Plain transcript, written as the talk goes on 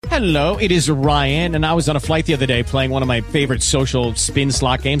Hello, it is Ryan, and I was on a flight the other day playing one of my favorite social spin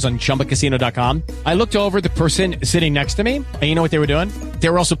slot games on ChumbaCasino.com. I looked over at the person sitting next to me, and you know what they were doing? They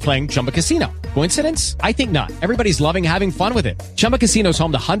were also playing Chumba Casino. Coincidence? I think not. Everybody's loving having fun with it. Chumba Casino is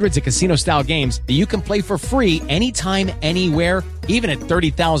home to hundreds of casino-style games that you can play for free anytime, anywhere, even at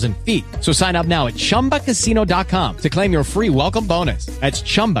 30,000 feet. So sign up now at ChumbaCasino.com to claim your free welcome bonus. That's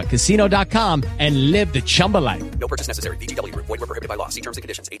ChumbaCasino.com and live the Chumba life. No purchase necessary. VGW. Void where prohibited by law. See terms and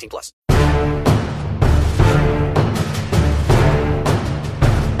conditions. 18+.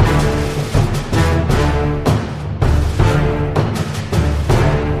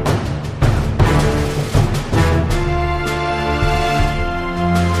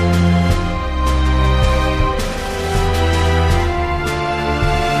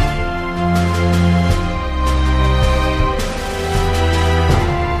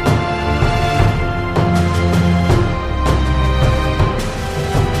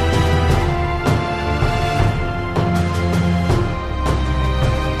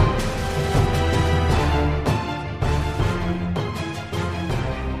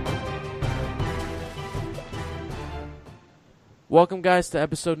 Welcome, guys, to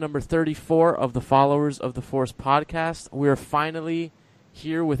episode number 34 of the Followers of the Force podcast. We are finally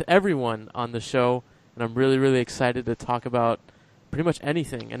here with everyone on the show, and I'm really, really excited to talk about pretty much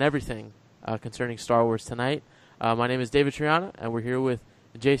anything and everything concerning Star Wars tonight. My name is David Triana, and we're here with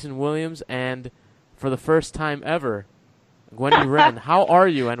Jason Williams, and for the first time ever, Gwendy Wren. How are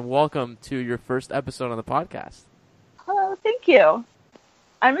you, and welcome to your first episode on the podcast. Hello, thank you.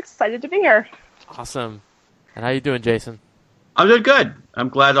 I'm excited to be here. Awesome. And how you doing, Jason? I'm doing good. I'm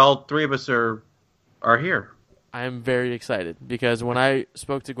glad all three of us are here. I am very excited because when I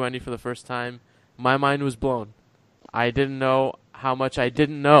spoke to Gwendy for the first time, my mind was blown. I didn't know how much I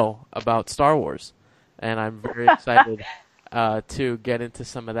didn't know about Star Wars, and I'm very excited to get into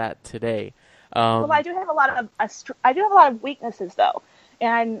some of that today. Well, I do have a lot of weaknesses though,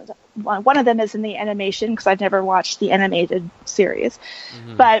 and one of them is in the animation because I've never watched the animated series.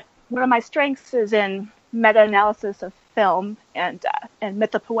 Mm-hmm. But one of my strengths is in meta-analysis of film and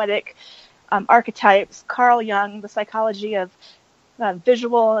mythopoetic archetypes. Carl Jung, the psychology of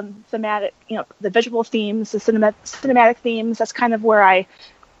visual and thematic, the visual themes, the cinematic themes. That's kind of where I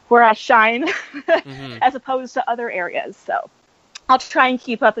shine, mm-hmm. as opposed to other areas. So I'll try and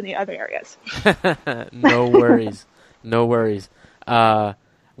keep up in the other areas. No worries, no worries.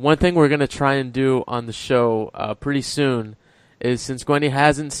 One thing we're gonna try and do on the show pretty soon is, since Gwendy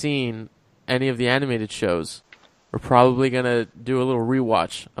hasn't seen any of the animated shows, we're probably going to do a little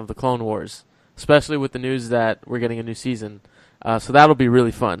rewatch of the Clone Wars, especially with the news that we're getting a new season. So that'll be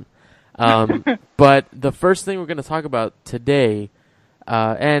really fun. But the first thing we're going to talk about today,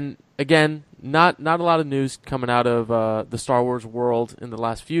 and again, not a lot of news coming out of the Star Wars world in the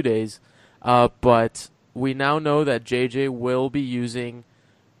last few days, but we now know that JJ will be using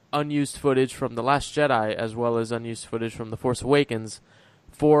unused footage from The Last Jedi as well as unused footage from The Force Awakens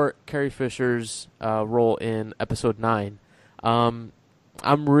for Carrie Fisher's role in Episode 9. I'm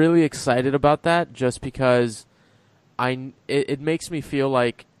really excited about that just because it makes me feel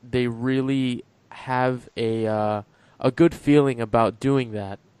like they really have a good feeling about doing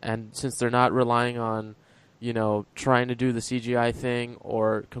that. And since they're not relying on, trying to do the CGI thing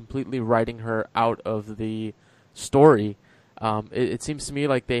or completely writing her out of the story, it seems to me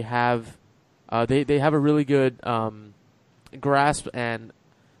like they have they have a really good grasp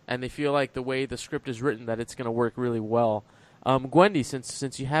and they feel like the way the script is written that it's going to work really well. Gwendy,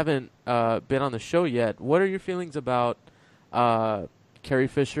 since you haven't been on the show yet, what are your feelings about Carrie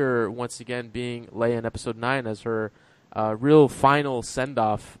Fisher once again being Leia in Episode 9 as her real final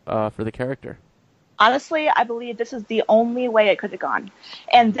send-off for the character? Honestly, I believe this is the only way it could have gone.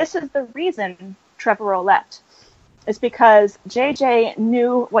 And this is the reason Trevorrow left. It's because JJ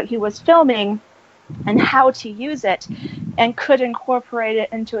knew what he was filming and how to use it, and could incorporate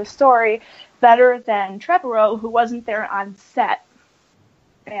it into a story better than Trevorrow, who wasn't there on set.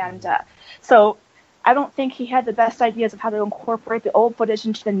 And so I don't think he had the best ideas of how to incorporate the old footage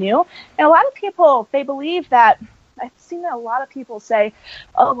into the new. And a lot of people, they believe that, I've seen a lot of people say,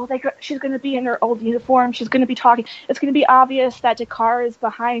 oh, well, she's going to be in her old uniform, she's going to be talking, it's going to be obvious that Jakar is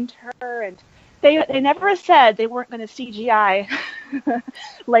behind her, and They never said they weren't going to CGI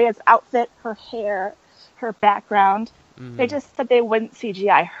Leia's outfit, her hair, her background. Mm-hmm. They just said they wouldn't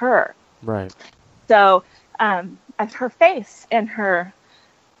CGI her. Right. So her face and her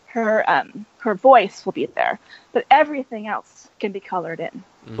voice will be there, but everything else can be colored in.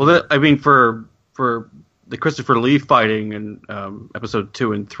 Mm-hmm. Well, for the Christopher Lee fighting in Episode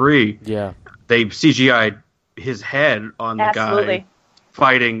 2 and 3, yeah, they CGI'd his head on the Absolutely. guy.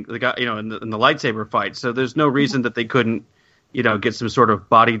 fighting the guy, in the lightsaber fight. So there's no reason that they couldn't, get some sort of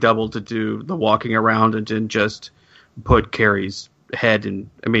body double to do the walking around and then just put Carrie's head in.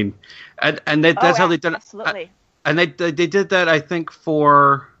 I mean, and that's how they done it. Absolutely. And they did that, I think,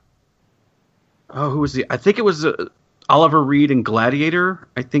 for who was I think it was Oliver Reed in Gladiator.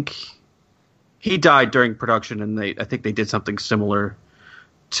 I think he died during production, and I think they did something similar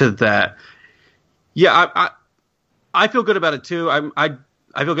to that. Yeah, I feel good about it too.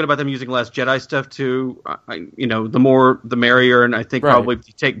 I feel good about them using Last Jedi stuff too. The more the merrier, and I think probably if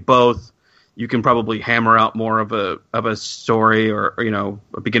you take both, you can probably hammer out more of a story, or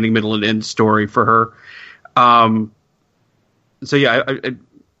a beginning, middle, and end story for her. So yeah,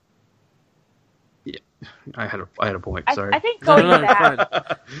 I had a point. Sorry. I think going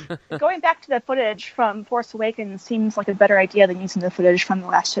back to the footage from Force Awakens seems like a better idea than using the footage from The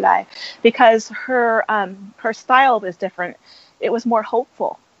Last Jedi, because her style was different. It was more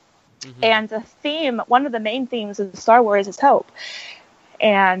hopeful, and the theme, one of the main themes of Star Wars, is hope.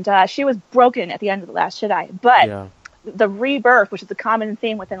 And she was broken at the end of The Last Jedi, but the rebirth, which is a common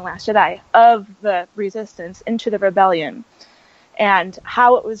theme within The Last Jedi, of the Resistance into the Rebellion, and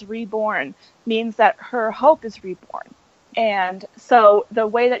how it was reborn, means that her hope is reborn. And so the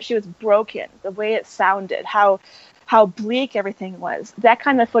way that she was broken, the way it sounded, how bleak everything was, that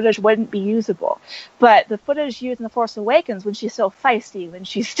kind of footage wouldn't be usable. But the footage used in The Force Awakens, when she's so feisty, when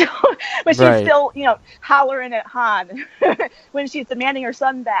she's still hollering at Han, when she's demanding her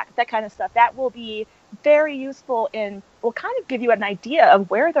son back, that kind of stuff, that will be very useful and will kind of give you an idea of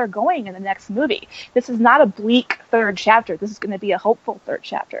where they're going in the next movie. This is not a bleak third chapter. This is going to be a hopeful third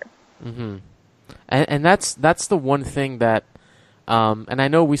chapter. Mm-hmm. And that's the one thing that, and I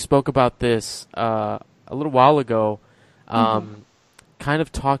know we spoke about this a little while ago, kind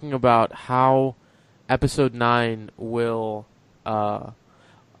of talking about how Episode 9 will, how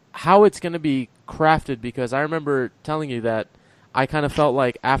it's going to be crafted, because I remember telling you that I kind of felt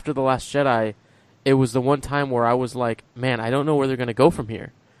like after The Last Jedi, it was the one time where I was like, man, I don't know where they're going to go from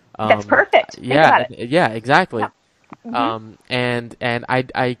here. That's perfect. Yeah, exactly. Yeah. And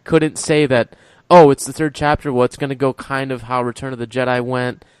I couldn't say that, oh, it's the third chapter. Well, it's going to go kind of how Return of the Jedi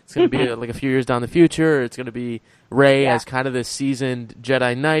went. It's going to be like a few years down the future. It's going to be Rey as kind of this seasoned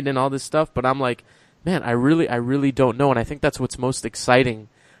Jedi Knight and all this stuff. But I'm like, man, I really don't know. And I think that's what's most exciting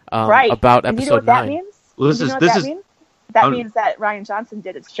about and Episode 9. You know what that means? Well, that means that Rian Johnson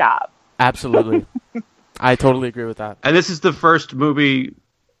did his job. Absolutely. I totally agree with that. And this is the first movie.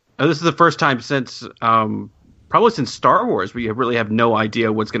 This is the first time since probably since Star Wars we really have no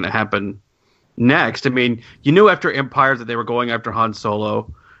idea what's going to happen next. I mean, you knew after Empire that they were going after Han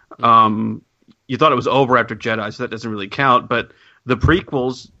Solo. You thought it was over after Jedi, so that doesn't really count. But the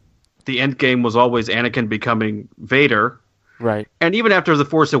prequels, the end game was always Anakin becoming Vader. Right. And even after The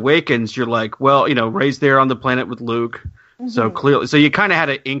Force Awakens, you're like, well, Rey's there on the planet with Luke. So clearly, so you kind of had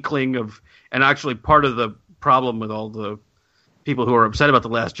an inkling of, and actually part of the problem with all the people who are upset about The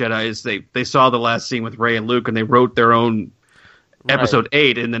Last Jedi is they saw the last scene with Rey and Luke and they wrote their own Episode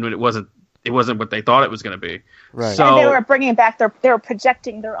 8, and then when it wasn't what they thought it was going to be. Right. So, and they were bringing back they were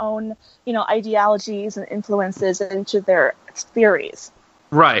projecting their own, ideologies and influences into their theories.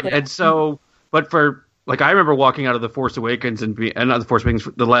 Right. And so, but for, like, I remember walking out of The Force Awakens and not The Force Awakens,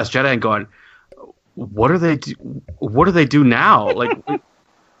 The Last Jedi, and going, what do they do now? Like,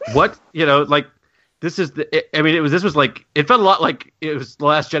 what, like, this is this was like, it felt a lot like it was, The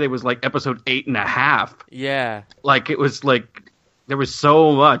Last Jedi was like Episode 8.5. Yeah. Like, it was like, there was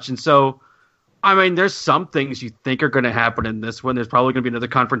so much. And so, I mean, there's some things you think are going to happen in this one. There's probably going to be another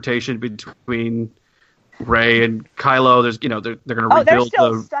confrontation between Rey and Kylo. There's, they're going to rebuild. They're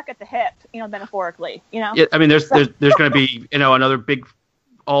still stuck at the hip, metaphorically. Yeah, I mean, there's going to be, another big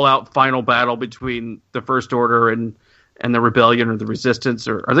all-out final battle between the First Order and the Rebellion or the Resistance,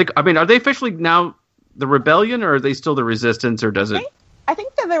 or are they officially now the Rebellion, or are they still the Resistance, or does it? I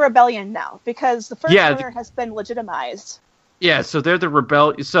think they're the Rebellion now, because the First Order has been legitimized. Yeah, so they're the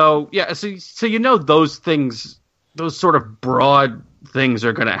Rebellion. So those things, those sort of broad things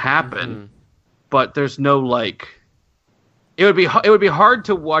are going to happen, but there's no like. It would be hard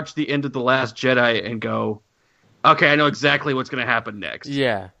to watch the end of The Last Jedi and go, okay, I know exactly what's going to happen next.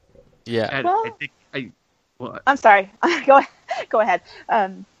 Yeah. And well, I think I'm sorry. Go ahead.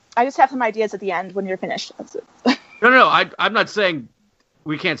 I just have some ideas at the end when you're finished. That's it. No. I'm not saying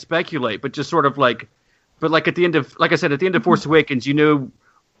we can't speculate, but just sort of like, but like at the end of, like I said, at the end of Force Awakens, you knew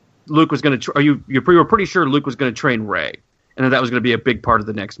Luke was going to, or you were pretty sure Luke was going to train Rey, and that was going to be a big part of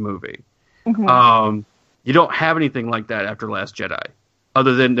the next movie. You don't have anything like that after Last Jedi,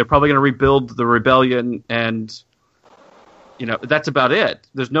 other than they're probably going to rebuild the Rebellion, and that's about it.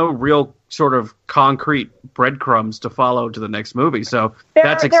 There's no real sort of concrete breadcrumbs to follow to the next movie. So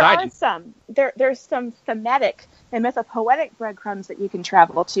that's exciting. There's some thematic and mythopoetic breadcrumbs that you can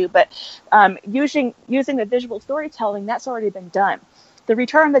travel to, but using the visual storytelling, that's already been done. The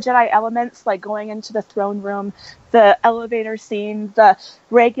Return of the Jedi elements, like going into the throne room, the elevator scene, the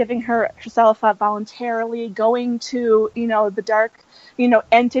Rey giving herself up voluntarily, going to, the dark,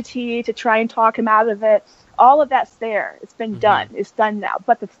 entity to try and talk him out of it. All of that's there. It's been done. It's done now.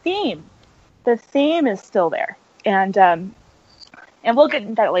 But the theme is still there. And we'll get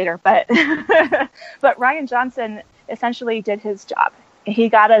into that later. But but Rian Johnson essentially did his job. He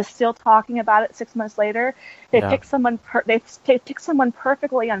got us still talking about it 6 months later. They picked someone. They picked someone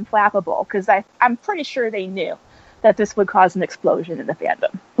perfectly unflappable, because I'm pretty sure they knew that this would cause an explosion in the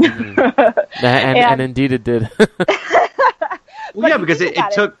fandom. And indeed it did. Well, yeah, because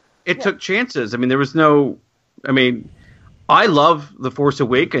it took chances. I mean, there was no. I mean, I love The Force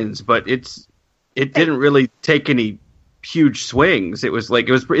Awakens, but it didn't really take any huge swings. It was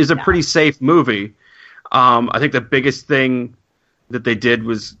a pretty safe movie. I think the biggest thing that they did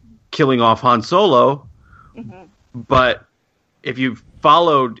was killing off Han Solo. Mm-hmm. But if you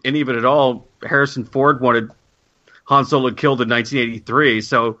followed any of it at all, Harrison Ford wanted Han Solo killed in 1983.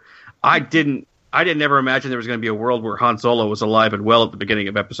 So I didn't ever imagine there was going to be a world where Han Solo was alive and well at the beginning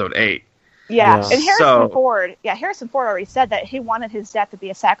of Episode 8. Yeah. And Harrison Ford already said that he wanted his death to be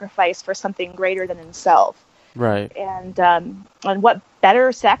a sacrifice for something greater than himself. Right. And what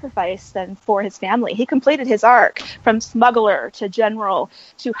better sacrifice than for his family? He completed his arc from smuggler to general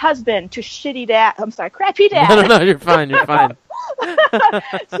to husband to shitty dad. I'm sorry, crappy dad. No, you're fine. You're fine.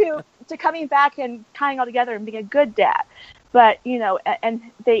 to coming back and tying all together and being a good dad. But and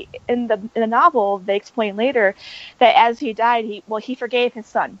they in the novel they explain later that as he died, he forgave his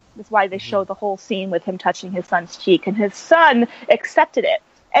son. That's why they show the whole scene with him touching his son's cheek, and his son accepted it.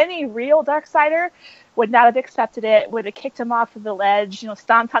 Any real Darksider would not have accepted it, would have kicked him off of the ledge,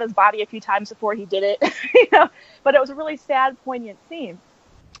 stomped on his body a few times before he did it, but it was a really sad, poignant scene.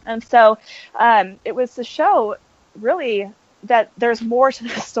 And so it was to show really that there's more to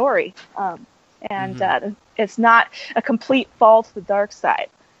the story. It's not a complete fall to the dark side,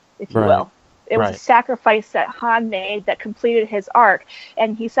 if you will. It was a sacrifice that Han made that completed his arc.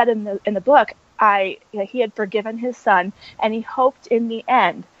 And he said in the book, he had forgiven his son, and he hoped in the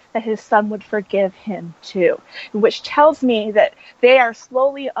end that his son would forgive him too, which tells me that they are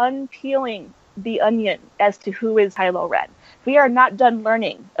slowly unpeeling the onion as to who is Kylo Ren. We are not done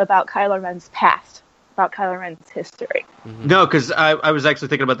learning about Kylo Ren's past, about Kylo Ren's history. Mm-hmm. No, because I was actually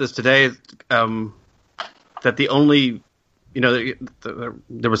thinking about this today, that the only,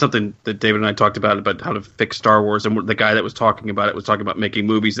 there was something that David and I talked about how to fix Star Wars, and the guy that was talking about it was talking about making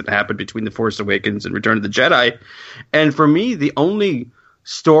movies that happened between The Force Awakens and Return of the Jedi. And for me, the only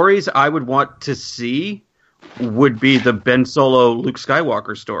stories I would want to see would be the Ben Solo, Luke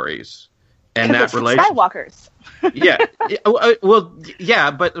Skywalker stories, and that relation. Skywalkers. Yeah. Well, yeah,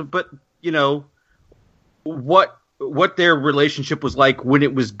 but what their relationship was like when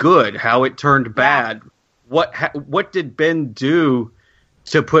it was good, how it turned bad. What did Ben do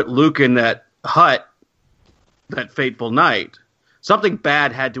to put Luke in that hut that fateful night? Something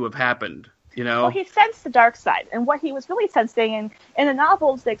bad had to have happened. Well, he sensed the dark side, and what he was really sensing, and in the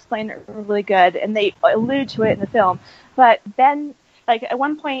novels they explain it really good, and they allude to it in the film. But Ben, at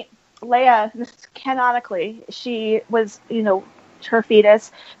one point, Leia, canonically, she was, her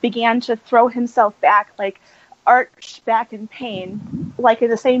fetus began to throw himself back, arched back in pain, in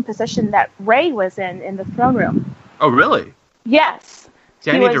the same position that Rey was in the throne room. Oh, really? Yes.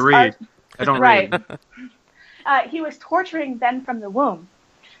 See, I need to read. I don't read. He was torturing Ben from the womb.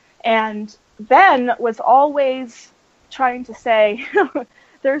 And Ben was always trying to say,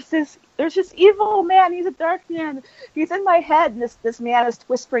 there's this evil man, he's a dark man, he's in my head, and this man is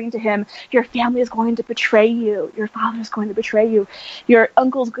whispering to him, your family is going to betray you, your father is going to betray you, your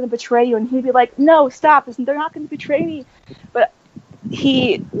uncle's going to betray you, and he'd be like, no, stop, they're not going to betray me. But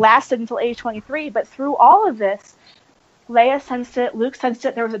he lasted until age 23, but through all of this, Leia sensed it, Luke sensed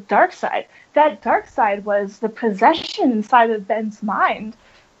it, there was a dark side. That dark side was the possession inside of Ben's mind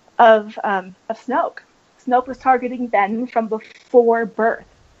of Snoke. Snoke was targeting Ben from before birth.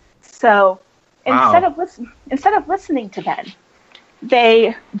 So instead of listening to Ben,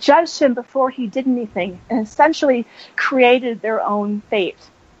 they judged him before he did anything and essentially created their own fate.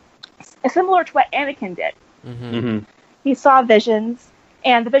 Similar to what Anakin did. Mm-hmm. Mm-hmm. He saw visions,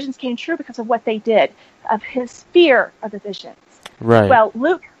 and the visions came true because of what they did, of his fear of the visions. Right. Well,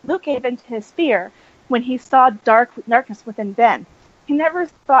 Luke gave into his fear when he saw darkness within Ben. He never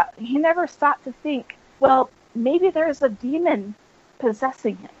sought to think, well, maybe there's a demon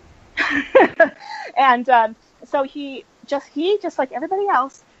possessing him. And so he just like everybody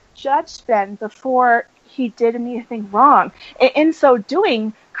else, judged Ben before he did anything wrong. In so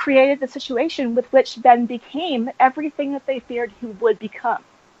doing, created the situation with which Ben became everything that they feared he would become.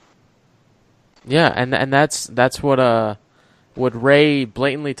 Yeah, and that's what Rey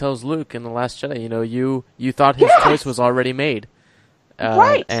blatantly tells Luke in The Last Jedi. You know, you thought his choice was already made,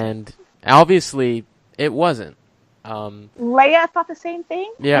 Right. And obviously it wasn't. Leia thought the same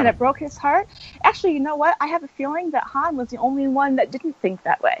thing, Yeah. and it broke his heart. Actually, you know what? I have a feeling that Han was the only one that didn't think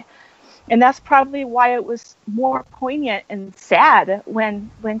that way. And that's probably why it was more poignant and sad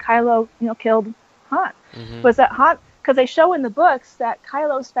when Kylo, killed Han. Was that Han? Because they show in the books that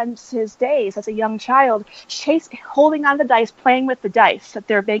Kylo spends his days as a young child holding on the dice, playing with the dice, that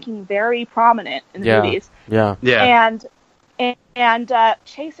they're making very prominent in the movies. Yeah. And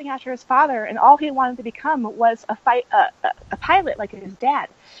chasing after his father, and all he wanted to become was a pilot like his dad.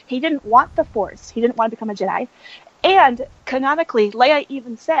 He didn't want the Force. He didn't want to become a Jedi. And canonically, Leia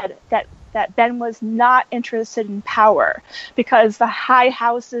even said that Ben was not interested in power because the high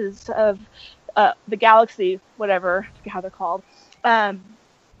houses of the galaxy, whatever, I forget how they're called,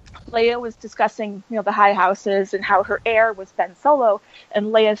 Leia was discussing, the high houses and how her heir was Ben Solo, and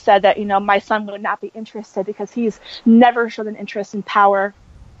Leia said that, my son would not be interested because he's never shown an interest in power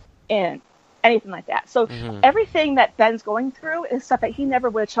in anything like that. So everything that Ben's going through is stuff that he never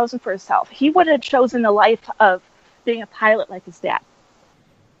would have chosen for himself. He would have chosen the life of being a pilot like his dad,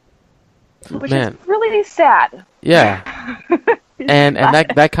 which is really sad. Yeah. and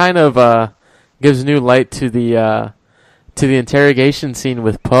that kind of gives new light to the interrogation scene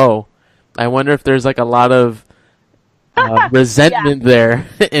with Poe. I wonder if there's like a lot of resentment there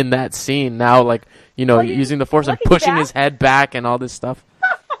in that scene now, like, using the Force and pushing his head back and all this stuff.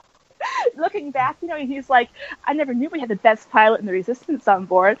 Looking back, he's like, I never knew we had the best pilot in the Resistance on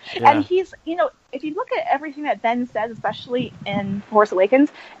board. Yeah. And he's, if you look at everything that Ben says, especially in Force Awakens,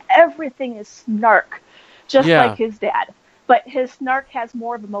 everything is snark, just like his dad. But his snark has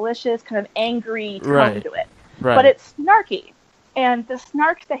more of a malicious, kind of angry tone to it. Right. But it's snarky. And the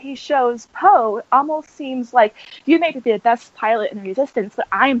snark that he shows Poe almost seems like, you may be the best pilot in the Resistance, but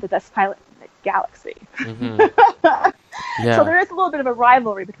I'm the best pilot in the galaxy. Yeah. So there is a little bit of a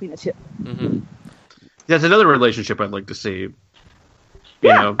rivalry between the two. That's another relationship I'd like to see.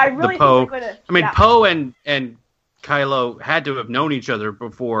 I really Poe. think they're I mean, Poe and Kylo had to have known each other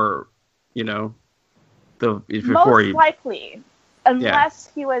before, most likely, unless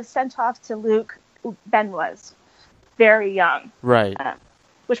he was sent off to Luke. Ben was very young, right?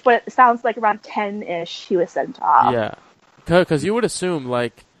 Which it sounds like around 10-ish he was sent off. Yeah, because you would assume,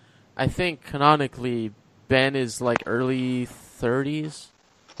 like, I think canonically Ben is like early 30s,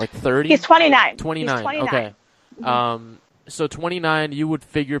 like 30. He's 29. 29. He's 29. Okay. So 29, you would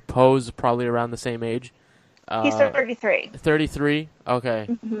figure Poe's probably around the same age. He's 33. 33. Okay.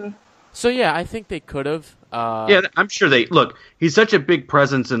 So yeah, I think they could have. I'm sure look. He's such a big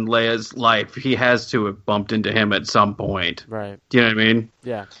presence in Leia's life. He has to have bumped into him at some point. Right. Do you know what I mean?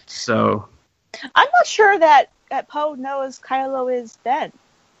 Yeah. So. I'm not sure that Poe knows Kylo is Ben.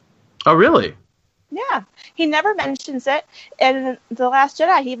 Oh, really? Yeah. He never mentions it. And in The Last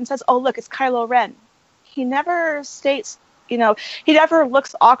Jedi, he even says, "Oh, look, it's Kylo Ren." He never states, he never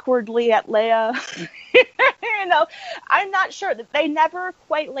looks awkwardly at Leia. I'm not sure that they never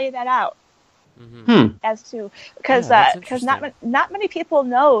quite lay that out as to, because not many people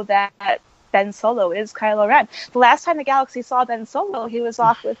know that Ben Solo is Kylo Ren. The last time the galaxy saw Ben Solo, he was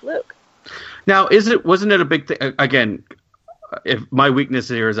off with Luke. Now, wasn't it a big thing? Again, if my weakness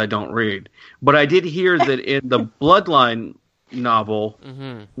here is I don't read, but I did hear that in the Bloodline novel,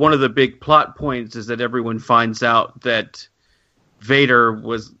 one of the big plot points is that everyone finds out that Vader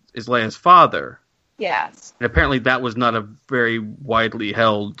is Leia's father. Yes. And apparently that was not a very widely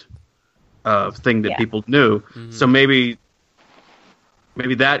held thing that people knew. So maybe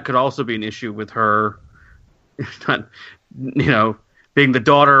that could also be an issue with her, not, being the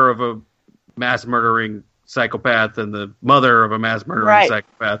daughter of a mass murdering psychopath and the mother of a mass murdering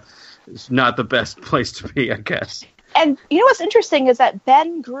psychopath. Is not the best place to be, I guess. And what's interesting is that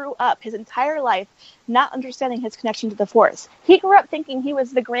Ben grew up his entire life not understanding his connection to the Force. He grew up thinking he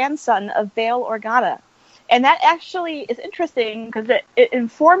was the grandson of Bail Organa. And that actually is interesting because it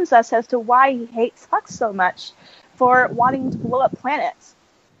informs us as to why he hates Hux so much for wanting to blow up planets.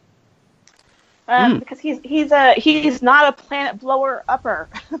 Because he's not a planet blower upper.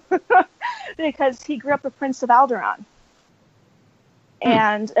 Because he grew up a Prince of Alderaan.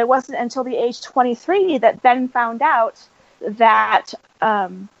 And it wasn't until the age 23 that Ben found out that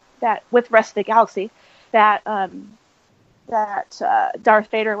with the rest of the galaxy, that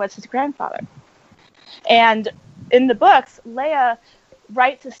Darth Vader was his grandfather. And in the books, Leia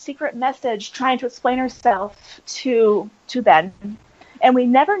writes a secret message trying to explain herself to Ben, and we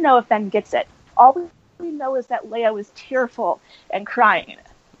never know if Ben gets it. All we know is that Leia was tearful and crying.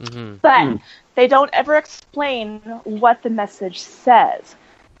 But they don't ever explain what the message says.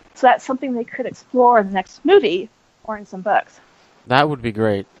 So that's something they could explore in the next movie or in some books. That would be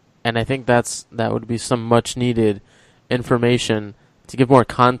great. And I think that would be some much needed information to give more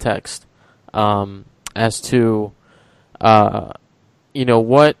context as to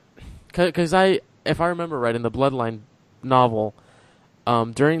what, because if I remember right, in the Bloodline novel,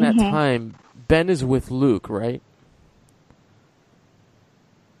 during that time, Ben is with Luke, right?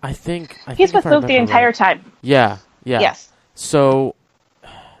 I think he's with Luke the entire time. Yeah. Yes. So,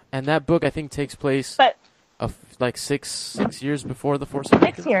 and that book I think takes place, but like six years before The Force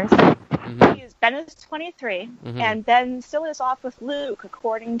Awakens. 6 years. Ben is 23, and Ben still is off with Luke,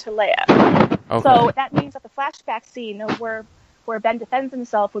 according to Leia. Okay. So that means that the flashback scene where Ben defends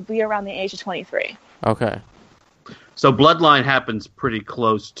himself would be around the age of 23. Okay. So Bloodline happens pretty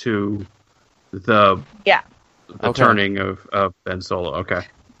close to the turning of Ben Solo. Okay.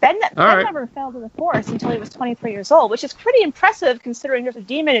 Ben never fell to the Force until he was 23 years old, which is pretty impressive considering there's a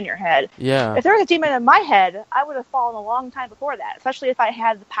demon in your head. Yeah. If there was a demon in my head, I would have fallen a long time before that, especially if I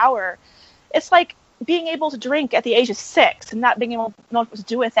had the power. It's like being able to drink at the age of 6 and not being able to know what to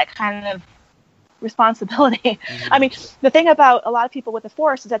do with that kind of responsibility. I mean, the thing about a lot of people with the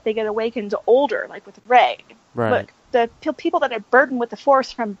Force is that they get awakened older, like with Rey. Right. But the people that are burdened with the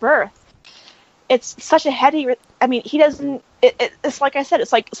Force from birth, it's such a heady. I mean, he doesn't. It's like I said.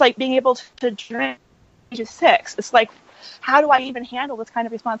 It's like being able to drink at the age of 6. It's like, how do I even handle this kind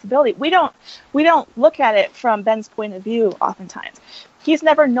of responsibility? We don't look at it from Ben's point of view. Oftentimes, he's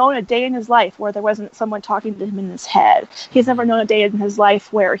never known a day in his life where there wasn't someone talking to him in his head. He's never known a day in his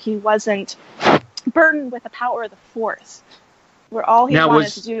life where he wasn't burdened with the power of the Force, where all he wanted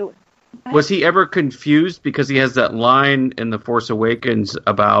to do. Was he ever confused because he has that line in The Force Awakens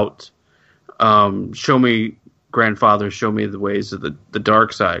about show me, grandfather, show me the ways of the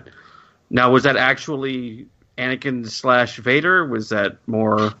dark side. Now, was that actually Anakin / Vader? Was that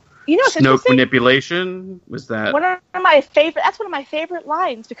more Snoke manipulation? Was that one of my favorite? That's one of my favorite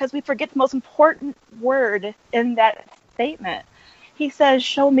lines because we forget the most important word in that statement. He says,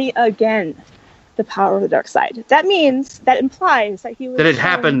 "Show me again the power of the dark side." That implies that he was that it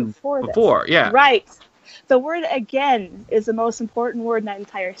happened before. Yeah, right. The word "again" is the most important word in that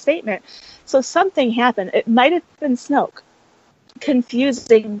entire statement. So something happened. It might have been Snoke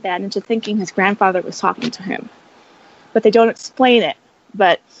confusing Ben into thinking his grandfather was talking to him. But they don't explain it.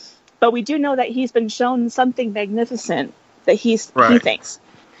 But we do know that he's been shown something magnificent that he thinks.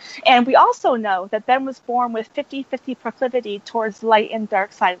 And we also know that Ben was born with 50-50 proclivity towards light and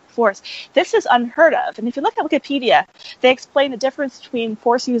dark side of the Force. This is unheard of. And if you look at Wikipedia, they explain the difference between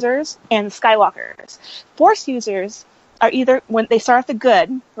Force users and Skywalkers. Force users are either when they start the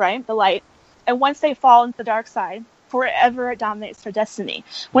good, right, the light, and once they fall into the dark side, forever it dominates their destiny.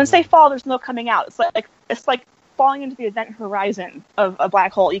 Once they fall, there's no coming out. It's like falling into the event horizon of a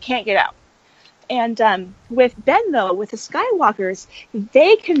black hole. You can't get out. And with Ben, though, with the Skywalkers,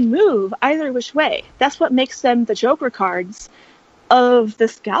 they can move either which way. That's what makes them the Joker cards of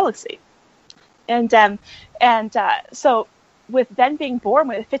this galaxy. And so with Ben being born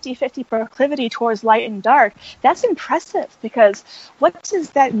with a 50-50 proclivity towards light and dark, that's impressive because what does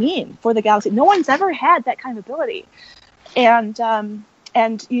that mean for the galaxy? No one's ever had that kind of ability. And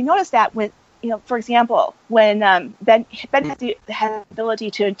you notice that with, for example, when Ben had the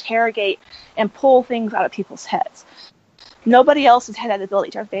ability to interrogate and pull things out of people's heads. Nobody else has had that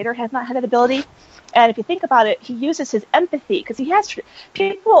ability. Darth Vader has not had that ability. And if you think about it, he uses his empathy because he has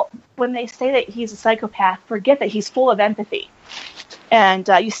people, when they say that he's a psychopath, forget that he's full of empathy. And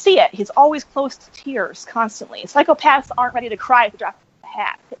you see it. He's always close to tears constantly. Psychopaths aren't ready to cry if they drop a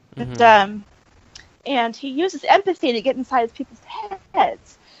hat. Mm-hmm. And he uses empathy to get inside people's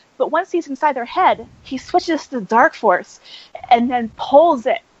heads. But once he's inside their head, he switches to the dark force and then pulls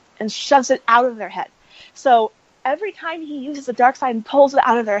it and shoves it out of their head. So every time he uses the dark side and pulls it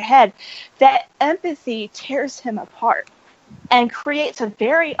out of their head, that empathy tears him apart and creates a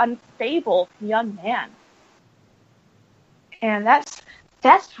very unstable young man. And that's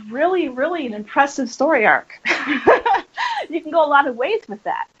really, really an impressive story arc. You can go a lot of ways with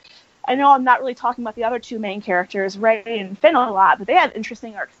that. I know I'm not really talking about the other two main characters, Rey and Finn, a lot, but they have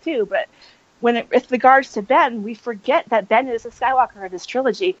interesting arcs too. But with regards to Ben, we forget that Ben is a Skywalker of this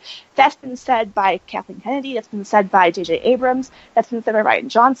trilogy. That's been said by Kathleen Kennedy. That's been said by J.J. Abrams. That's been said by Rian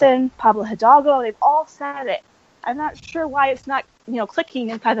Johnson, Pablo Hidalgo. They've all said it. I'm not sure why it's not, clicking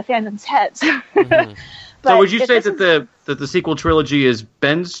inside the fandom's heads. Mm-hmm. So would you say that the sequel trilogy is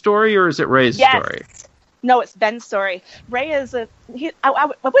Ben's story, or is it Rey's story? No, it's Ben's story. Rey is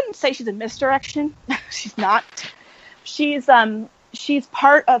I wouldn't say she's a misdirection. She's not. She's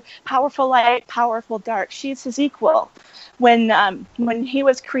part of powerful light, powerful dark. She's his equal. When he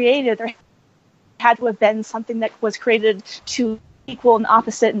was created, there had to have been something that was created to equal and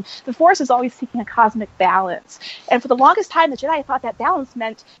opposite. And the Force is always seeking a cosmic balance. And for the longest time, the Jedi thought that balance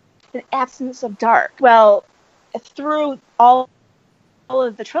meant an absence of dark. Well, through all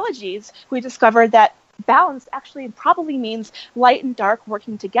of the trilogies, we discovered that balance actually probably means light and dark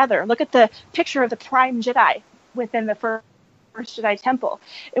working together. Look at the picture of the Prime Jedi within the first Jedi Temple.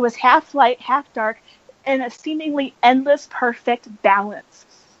 It was half light, half dark, in a seemingly endless, perfect balance.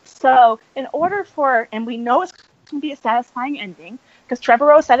 So in order for, and we know it's going to be a satisfying ending, because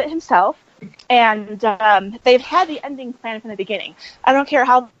Trevorrow said it himself, and they've had the ending planned from the beginning. I don't care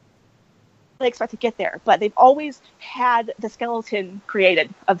how they expect to get there, but they've always had the skeleton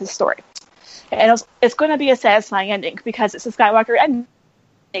created of the story. And it's going to be a satisfying ending because it's a Skywalker ending.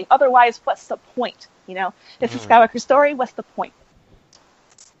 Otherwise, what's the point? It's a Skywalker story. What's the point?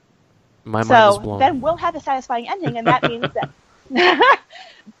 My mind is blown. Then we'll have a satisfying ending, and that means that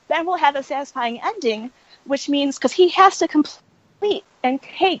then we'll have a satisfying ending, which means because he has to complete and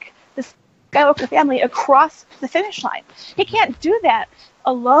take the Skywalker family across the finish line. He can't do that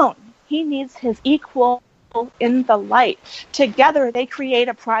alone. He needs his equal in the light. Together, they create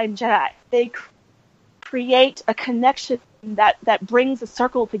a Prime Jedi. They create a connection that brings the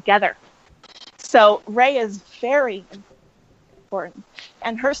circle together. So Rey is very important,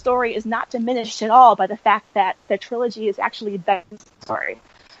 and her story is not diminished at all by the fact that the trilogy is actually Ben's story.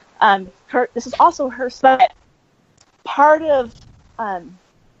 This is also her story. Part of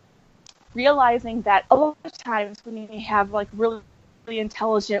realizing that a lot of times when you have like really, really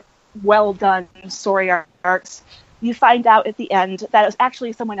intelligent, well done story arcs, you find out at the end that it was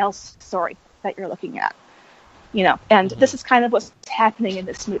actually someone else's story that you're looking at. And this is kind of what's happening in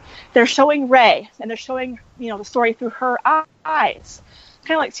this movie. They're showing Rey, and they're showing, the story through her eyes,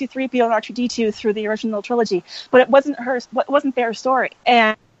 kind of like C-3PO and R2-D2 through the original trilogy. But it wasn't their story.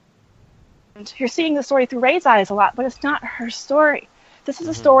 And you're seeing the story through Rey's eyes a lot, but it's not her story. This is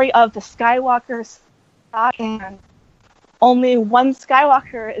a story of the Skywalkers, and only one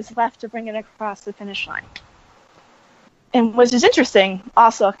Skywalker is left to bring it across the finish line. And which is interesting,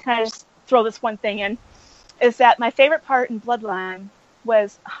 also, can I just throw this one thing in, is that my favorite part in Bloodline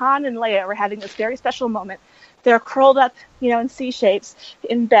was Han and Leia were having this very special moment. They're curled up, in C shapes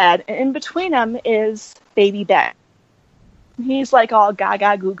in bed, and in between them is baby Ben. He's like all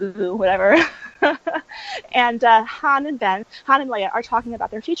gaga, goo goo goo, whatever. And Han and Leia are talking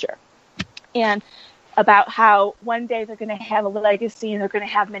about their future. And about how one day they're going to have a legacy and they're going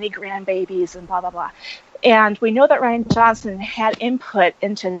to have many grandbabies and blah, blah, blah. And we know that Rian Johnson had input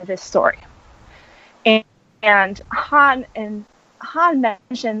into this story. And Han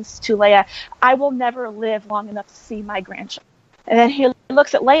mentions to Leia, I will never live long enough to see my grandchildren. And then he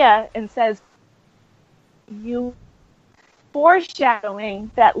looks at Leia and says, you foreshadowing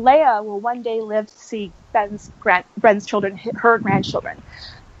that Leia will one day live to see Ben's children, her grandchildren.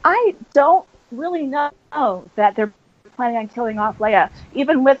 I don't really know that they're planning on killing off Leia,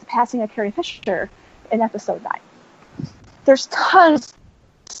 even with passing of Carrie Fisher in Episode 9. There's tons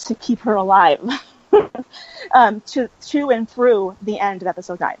to keep her alive to and through the end of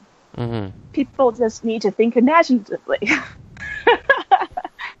Episode 9. Mm-hmm. People just need to think imaginatively.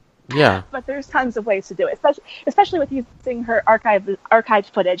 Yeah. But there's tons of ways to do it, especially with using her archived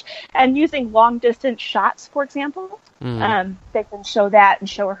footage and using long distance shots, for example. Mm-hmm. They can show that and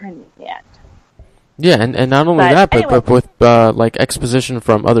show her in the end. Yeah, and not only but with like exposition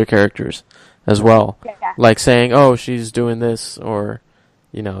from other characters as well. Yeah. Like saying, oh, she's doing this, or,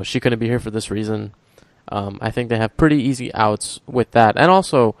 she couldn't be here for this reason. I think they have pretty easy outs with that. And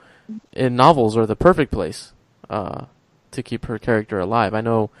also, in novels are the perfect place to keep her character alive. I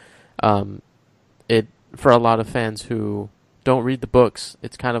know it for a lot of fans who don't read the books,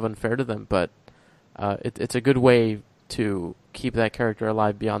 it's kind of unfair to them, but it's a good way to keep that character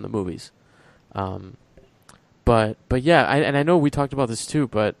alive beyond the movies. But yeah, I know we talked about this too,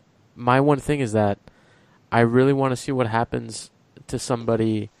 but my one thing is that I really want to see what happens to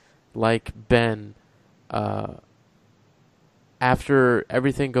somebody like Ben after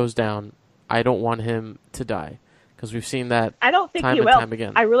everything goes down. I don't want him to die, because we've seen that I don't think time he and will. time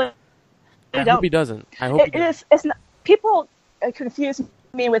again. I really I don't. hope he doesn't. I hope he doesn't. It's not, people confuse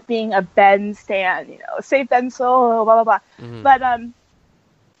me with being a Ben stan, save Ben Solo, blah, blah, blah. Mm-hmm.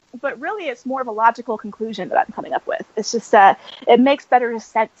 But really it's more of a logical conclusion that I'm coming up with. It's just that it makes better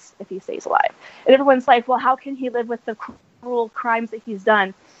sense if he stays alive. And everyone's like, well, how can he live with the cruel crimes that he's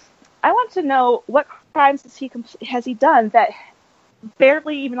done? I want to know what crimes has he done that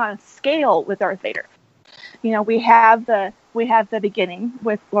barely even on a scale with Darth Vader. We have the beginning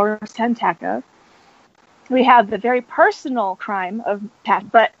with Lord Tantaka. We have the very personal crime of Pat,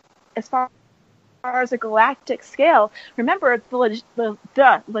 but as far as a galactic scale, remember the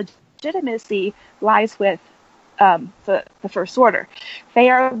legitimacy lies with the First Order.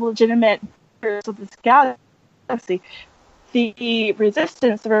 They are legitimate members of this galaxy. The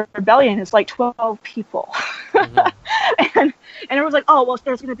resistance, the rebellion, is like 12 people. Mm-hmm. and everyone's like, oh, well,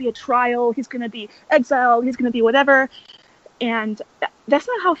 there's going to be a trial. He's going to be exiled. He's going to be whatever. And that's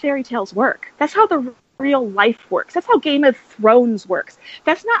not how fairy tales work. That's how the real life works. That's how Game of Thrones works.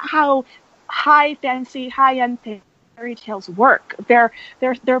 That's not how high fantasy, high-end fairy tales work. They're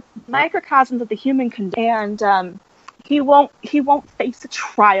microcosms of the human condition. And he won't face a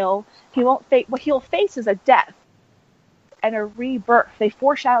trial. What he'll face is a death and a rebirth. They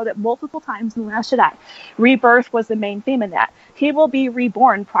foreshadowed it multiple times in The Last Jedi. Rebirth was the main theme in that. He will be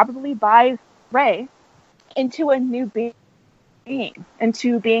reborn, probably by Rey, into a new being,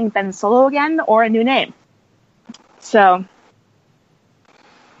 into being Ben Solo again, or a new name. So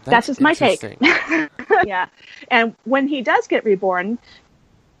that's just my take. Yeah. And when he does get reborn,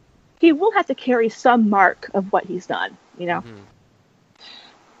 he will have to carry some mark of what he's done, Mm-hmm.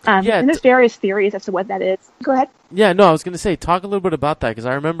 And there's various theories as to what that is. Go ahead. Yeah, no, I was going to say, talk a little bit about that, because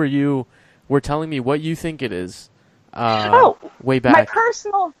I remember you were telling me what you think it is way back. My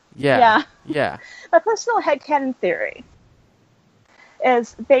personal... Yeah. My personal headcanon theory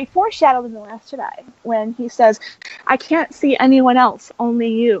is they foreshadowed in The Last Jedi when he says, I can't see anyone else, only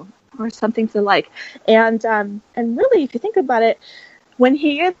you, or something to the like. And really, if you think about it, when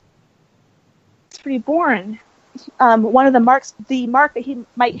he is reborn, one of the mark that he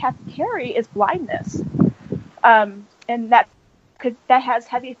might have to carry is blindness. And that has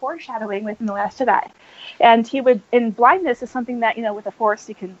heavy foreshadowing within The Last Jedi. And blindness is something that, with the Force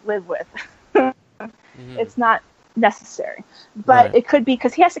you can live with. Mm-hmm. It's not necessary. But right. It could be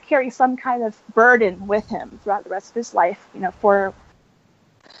because he has to carry some kind of burden with him throughout the rest of his life, for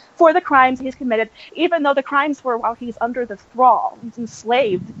the crimes he's committed, even though the crimes were while he's under the thrall. He's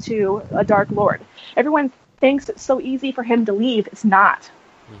enslaved to a Dark Lord. Everyone thinks it's so easy for him to leave. It's not.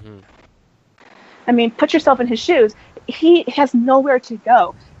 Mm-hmm. I mean, put yourself in his shoes. He has nowhere to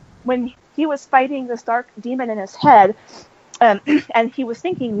go. When he was fighting this dark demon in his head, and he was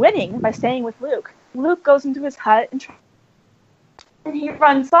thinking winning by staying with Luke. Luke goes into his hut and he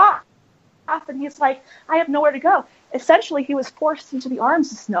runs off, and he's like, I have nowhere to go. Essentially, he was forced into the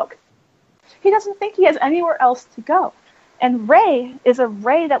arms of Snoke. He doesn't think he has anywhere else to go. And Rey is a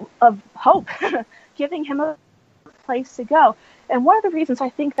ray of hope, giving him a place to go. And one of the reasons I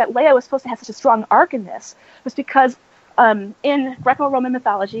think that Leia was supposed to have such a strong arc in this was because in Greco-Roman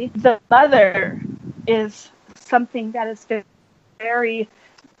mythology, the mother is something that is very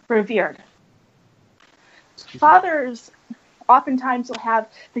revered. Fathers oftentimes will have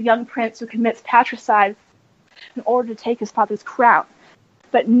the young prince who commits patricide in order to take his father's crown.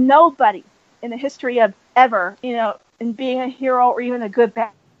 But nobody in the history of ever, in being a hero or even a good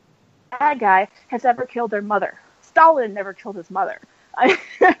bad guy, has ever killed their mother. Stalin never killed his mother. I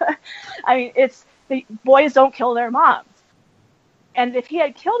mean, the boys don't kill their moms. And if he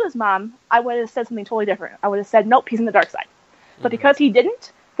had killed his mom, I would have said something totally different. I would have said, nope, he's in the dark side. Mm-hmm. But because he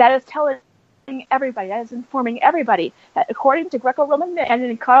didn't, that is telling everybody, that is informing everybody that according to Greco-Roman and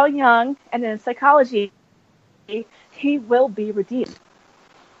in Carl Jung and in psychology, he will be redeemed.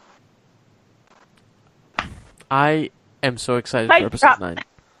 I am so excited for episode 9.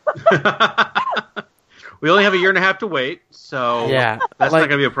 We only have a year and a half to wait, so yeah, that's not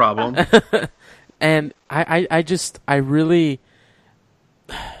going to be a problem. And I really,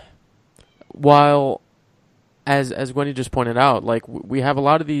 while, as Gwenny just pointed out, like we have a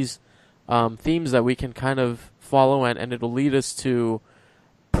lot of these themes that we can kind of follow, and it'll lead us to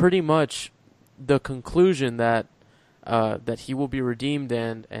pretty much the conclusion that he will be redeemed,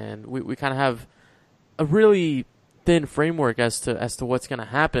 and we kind of have a really thin framework as to what's going to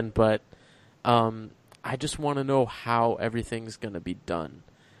happen, but I just want to know how everything's going to be done.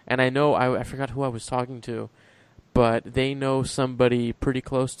 And I know, I forgot who I was talking to, but they know somebody pretty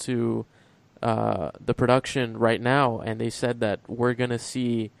close to the production right now, and they said that we're going to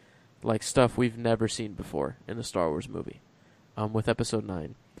see like stuff we've never seen before in a Star Wars movie with Episode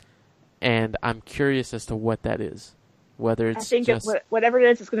 9. and I'm curious as to what that is. Whether I it's think just whatever it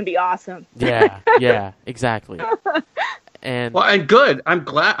is, it's going to be awesome. yeah, exactly. And Well, and good. I'm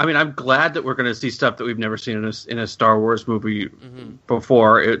glad. I mean, I'm glad that we're going to see stuff that we've never seen in a Star Wars movie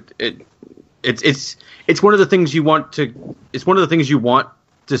before. It's one of the things you want to. It's one of the things you want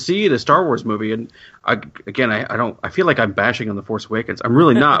to see in a Star Wars movie. And I don't. I feel like I'm bashing on The Force Awakens. I'm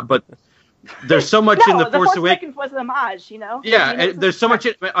really not. But there's so much in The Force Awakens was an homage, you know. Yeah, and there's so much.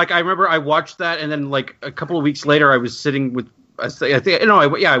 Like I remember, I watched that, and then like a couple of weeks later, I was sitting with.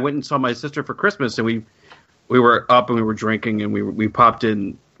 I went and saw my sister for Christmas, and we were up and we were drinking, and we popped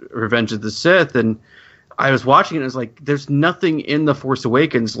in Revenge of the Sith, and I was watching it, and I was like, there's nothing in The Force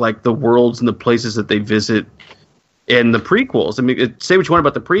Awakens like the worlds and the places that they visit in the prequels. I mean, say what you want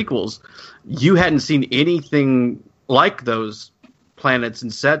about the prequels, you hadn't seen anything like those planets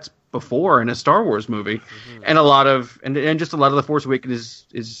and sets before in a Star Wars movie, and a lot of just a lot of The Force Awakens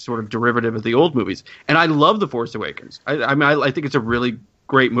is sort of derivative of the old movies, and I love The Force Awakens. I think it's a really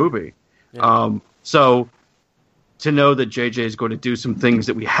great movie. Yeah. So to know that JJ is going to do some things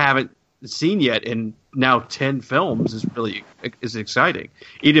that we haven't seen yet in now 10 films is exciting,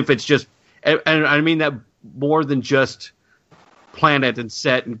 even if it's just, and I mean that more than just planet and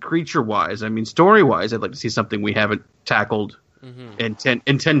set and creature wise. I mean story wise, I'd like to see something we haven't tackled in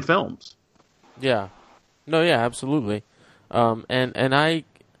 10 films. Yeah. No, yeah, absolutely. And I,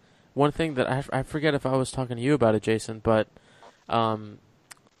 one thing that I forget if I was talking to you about it, Jason, but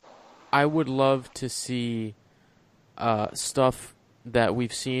I would love to see stuff that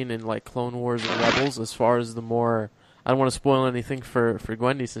we've seen in like Clone Wars and Rebels, as far as the more, I don't want to spoil anything for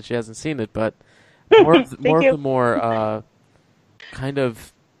Gwendy since she hasn't seen it, but more of the more kind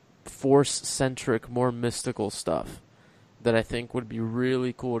of Force-centric, more mystical stuff that I think would be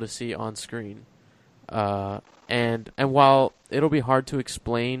really cool to see on screen. And while it'll be hard to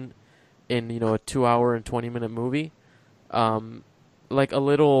explain in, a 2-hour and 20-minute movie, like a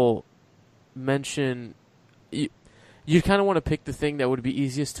little mention, you kind of want to pick the thing that would be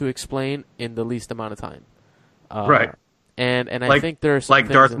easiest to explain in the least amount of time. Right. And I think there's like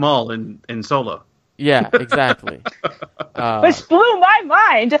Darth Maul in Solo. Yeah, exactly. Which blew my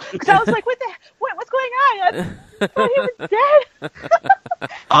mind because I was like, what's going on? I thought he was dead.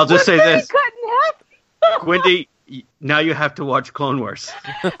 I'll just say this. Couldn't happen. Wendy, now you have to watch Clone Wars.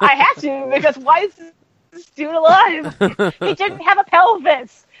 I have to, because why is this dude alive? He didn't have a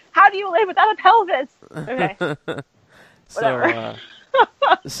pelvis. How do you live without a pelvis? Okay.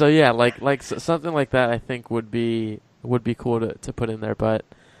 So yeah, like something like that I think would be cool to put in there. But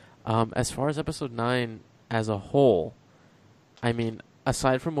as far as Episode 9 as a whole, I mean,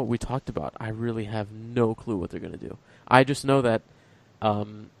 aside from what we talked about, I really have no clue what they're going to do. I just know that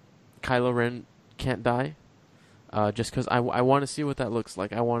Kylo Ren can't die, just because I want to see what that looks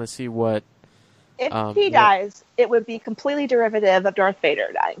like. I want to see what... If he dies, it would be completely derivative of Darth Vader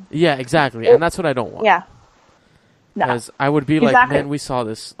dying. Yeah, exactly. And that's what I don't want. Yeah. No. Because I would be like, man, we saw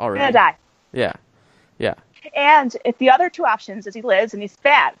this already. He's going to die. Yeah. Yeah. And if the other two options is he lives and he's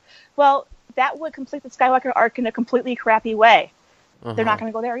bad, well, that would complete the Skywalker arc in a completely crappy way. They're not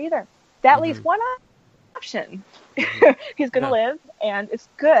going to go there either. That leaves one option. He's going to live and it's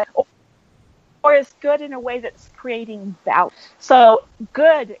good. Or it's good in a way that's creating balance. So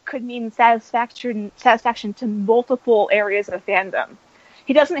good could mean satisfaction to multiple areas of fandom.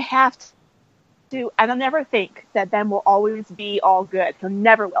 He doesn't have to, and I'll never think that Ben will always be all good. He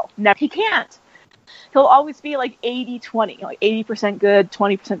never will. Never. He can't. He'll always be like 80-20, like 80% good,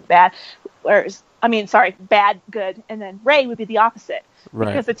 20% bad. Bad, good, and then Rey would be the opposite. Right.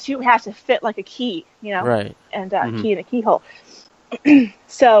 Because the two have to fit like a key, Right. And key in a keyhole.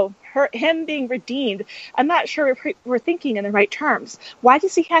 So him being redeemed, I'm not sure we're thinking in the right terms. Why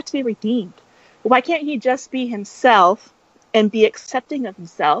does he have to be redeemed? Why can't he just be himself and be accepting of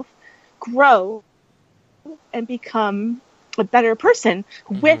himself, grow, and become a better person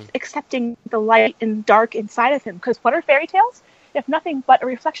with accepting the light and dark inside of him? Because what are fairy tales? If nothing but a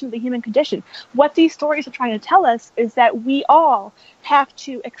reflection of the human condition. What these stories are trying to tell us is that we all have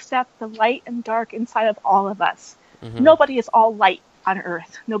to accept the light and dark inside of all of us. Nobody is all light on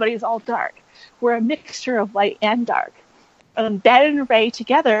Earth. Nobody is all dark. We're a mixture of light and dark. Ben and Rey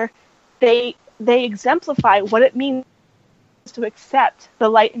together, they exemplify what it means to accept the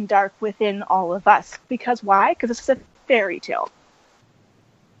light and dark within all of us. Because why? Because this is a fairy tale.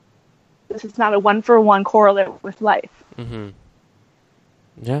 This is not a one-for-one correlate with life.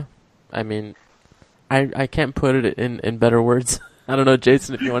 Yeah. I mean, I can't put it in better words. I don't know,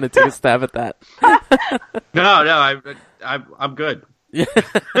 Jason, if you want to take a stab at that. No, I'm good. Yeah,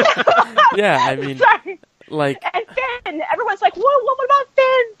 I mean, sorry. like, And Finn, everyone's like, "Whoa, what about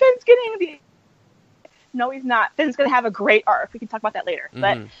Finn? Finn's getting No, he's not. Finn's going to have a great arc. We can talk about that later.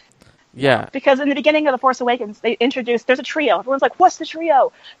 But Yeah. because in the beginning of The Force Awakens, they introduced, there's a trio. Everyone's like, what's the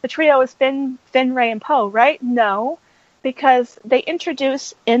trio? The trio is Finn, Rey, and Poe, right? No, because they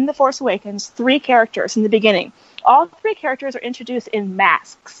introduce in The Force Awakens 3 characters in the beginning. All 3 characters are introduced in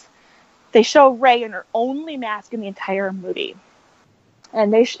masks. They show Rey in her only mask in the entire movie.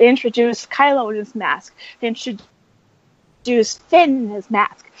 And they introduce Kylo in his mask. They introduce Finn in his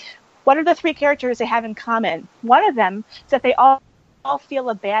mask. What are the 3 characters they have in common? One of them is that they all feel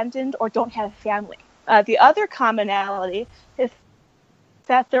abandoned or don't have family. The other commonality is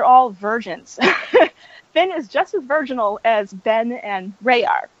that they're all virgins. Finn is just as virginal as Ben and Rey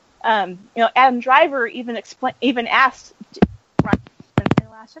are. Adam Driver even asked in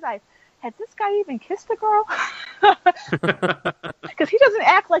Last Jedi, had this guy even kissed a girl? Because he doesn't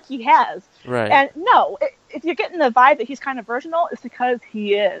act like he has. Right. And no, if you're getting the vibe that he's kind of virginal, it's because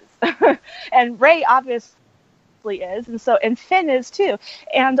he is. And Rey obviously is, and Finn is too.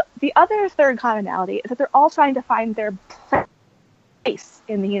 And the other third commonality is that they're all trying to find their place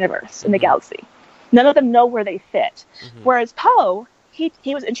in the universe, in the galaxy. None of them know where they fit. Whereas Poe, he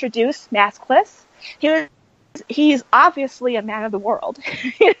was introduced maskless. He's obviously a man of the world.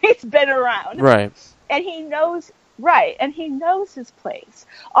 He's been around. Right. And he knows his place.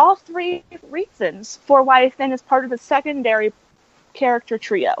 All 3 reasons for why Finn is part of the secondary character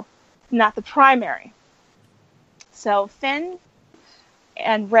trio, not the primary. So Finn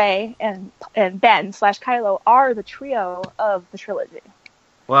and Rey and Ben / Kylo are the trio of the trilogy.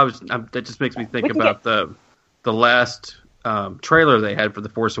 Well, that just makes me think about the last trailer they had for The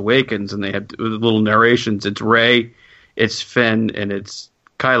Force Awakens, and they had little narrations. It's Rey, it's Finn, and it's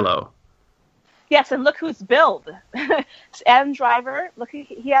Kylo. Yes, and look who's billed. It's Adam Driver. Look,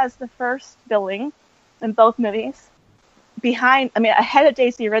 he has the first billing in both movies, ahead of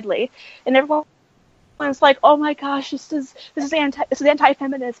Daisy Ridley, and everyone's like, "Oh my gosh, this is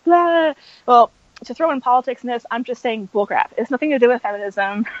anti-feminist." Blah. Well, to throw in politics in this, I'm just saying bullcrap. It's nothing to do with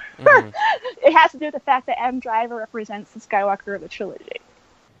feminism. It has to do with the fact that Adam Driver represents the Skywalker of the trilogy.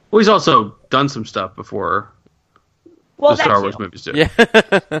 Well, he's also done some stuff before the Star Wars movies too. Yeah.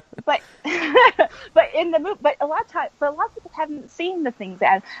 But a lot of people haven't seen the things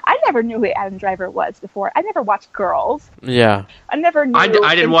that I never knew who Adam Driver was before. I never watched Girls. Yeah. I never knew. I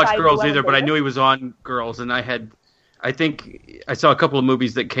didn't watch Girls Llewellyn either, but I Davis. knew he was on Girls, and I think I saw a couple of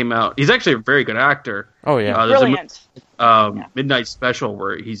movies that came out. He's actually a very good actor. Oh yeah. There's Brilliant. Midnight Special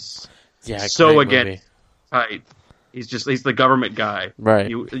where he's great against tight. He's the government guy.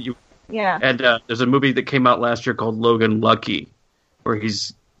 Right. Yeah. And there's a movie that came out last year called Logan Lucky, where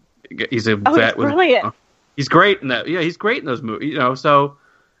he's a vet with. Brilliant. He's great in that. Yeah, he's great in those movies. So,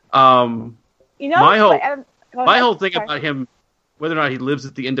 my whole thing about him, whether or not he lives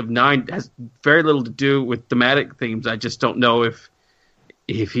at the end of 9, has very little to do with thematic themes. I just don't know if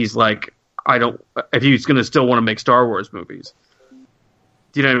he's like if he's going to still want to make Star Wars movies.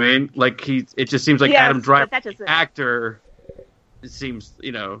 Do you know what I mean? Like it just seems like Adam Driver, the actor. It seems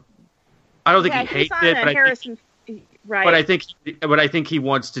I don't think he hates it, but I think he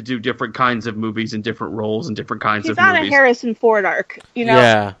wants to do different kinds of movies and different roles and different kinds of movies. He's on a Harrison Ford arc,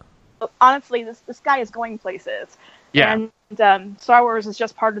 Yeah. Honestly, this guy is going places. Yeah. And Star Wars is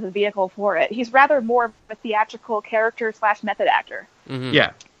just part of the vehicle for it. He's rather more of a theatrical character / method actor. Mm-hmm.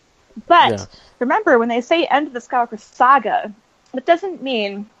 Yeah. But remember, when they say end of the Skywalker saga, it doesn't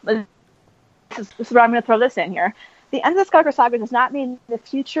mean. This is where I'm going to throw this in here. The end of the Skywalker saga does not mean the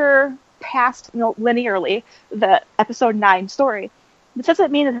future past, linearly, the Episode 9 story. It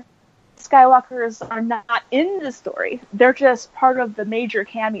doesn't mean that Skywalkers are not in the story. They're just part of the major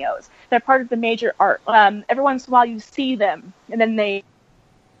cameos. They're part of the major art. Every once in a while you see them, and then they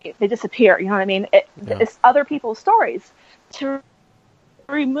disappear. You know what I mean? It's other people's stories. To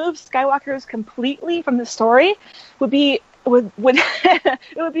remove Skywalkers completely from the story would be it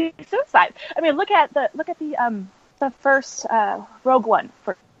would be suicide. I mean, look at the first Rogue One,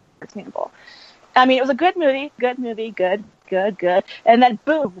 for example. I mean, it was a good movie, good. And then,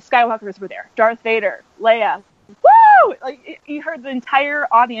 boom, the Skywalkers were there. Darth Vader, Leia. Woo! Like, you heard the entire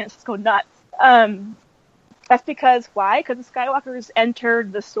audience just go nuts. That's because, why? Because the Skywalkers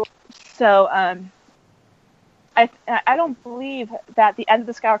entered the story. So, I don't believe that the end of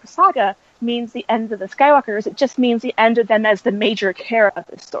the Skywalker saga means the end of the Skywalkers. It just means the end of them as the major character of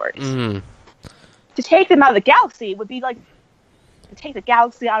the stories. Mm-hmm. To take them out of the galaxy would be like to take the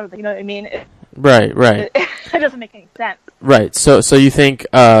galaxy out of the, you know what I mean? Right. It doesn't make any sense. Right. So you think,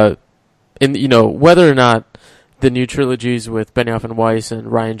 whether or not the new trilogies with Benioff and Weiss and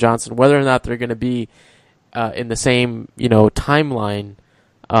Rian Johnson, whether or not they're going to be in the same, timeline,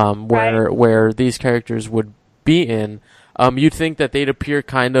 where these characters would be in. You'd think that they'd appear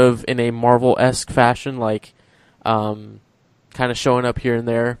kind of in a Marvel-esque fashion, like kind of showing up here and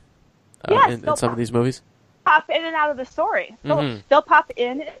there in some of these movies. Pop in and out of the story. They'll pop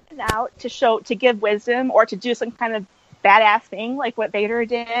in and out to give wisdom or to do some kind of badass thing like what Vader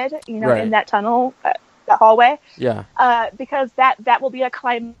did, in that tunnel, that hallway. Yeah. Because that will be a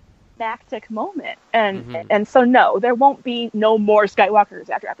climactic moment, and so no, there won't be no more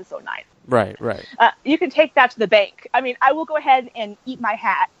Skywalkers after Episode 9. Right. You can take that to the bank. I mean, I will go ahead and eat my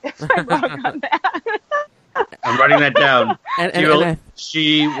hat if I'm wrong on that. I'm writing that down.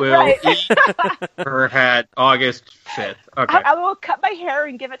 She will eat her hat August 5th. Okay. I will cut my hair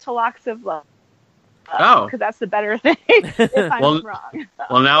and give it to Locks of Love. Because that's the better thing if I'm wrong.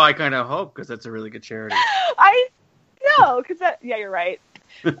 Well, now I kind of hope, because that's a really good charity. I know, because you're right.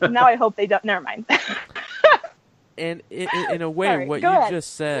 Now I hope they don't. Never mind. And in a way, Sorry, what you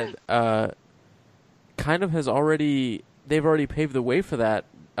just said kind of they've already paved the way for that,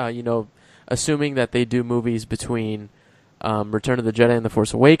 assuming that they do movies between Return of the Jedi and The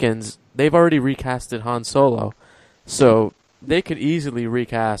Force Awakens. They've already recasted Han Solo, so they could easily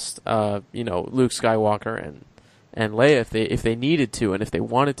recast, Luke Skywalker and Leia if they needed to, and if they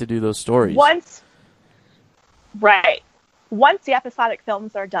wanted to do those stories. Once the episodic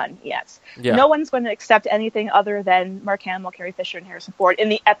films are done, yes. Yeah. No one's going to accept anything other than Mark Hamill, Carrie Fisher, and Harrison Ford in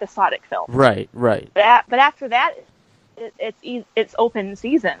the episodic film. Right. But after that, it's open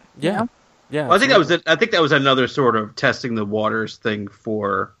season. Yeah. Yeah. Well, I think that was another sort of testing the waters thing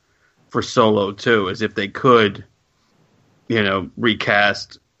for Solo too, as if they could,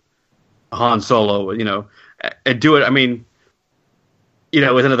 recast Han Solo, and do it. I mean,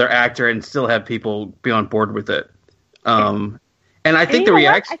 with another actor and still have people be on board with it. And I think the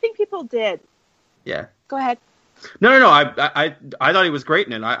reaction. I think people did. Yeah. Go ahead. No. I thought he was great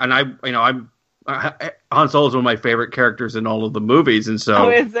in it. Han Solo is one of my favorite characters in all of the movies, and so. Oh,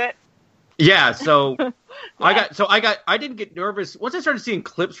 is it? Yeah. So I didn't get nervous once I started seeing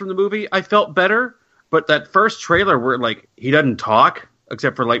clips from the movie. I felt better, but that first trailer where he doesn't talk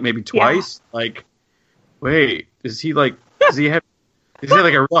except for maybe twice. Yeah. Wait, does he have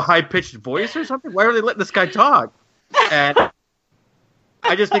like a real high pitched voice or something? Why are they letting this guy talk? And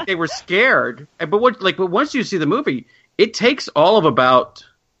I just think they were scared. But once you see the movie, it takes all of about.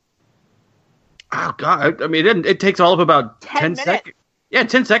 Oh God! I mean, it takes all of about 10 seconds. Yeah,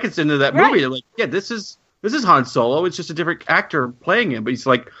 10 seconds into that movie, they're like, "Yeah, this is Han Solo. It's just a different actor playing him." But he's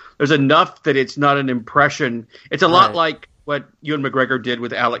there's enough that it's not an impression. It's a lot like what Ewan McGregor did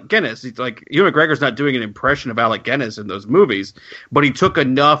with Alec Guinness. It's Ewan McGregor's not doing an impression of Alec Guinness in those movies, but he took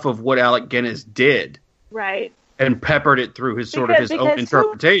enough of what Alec Guinness did, right, and peppered it through his own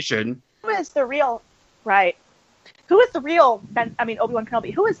interpretation. Who is the real Obi-Wan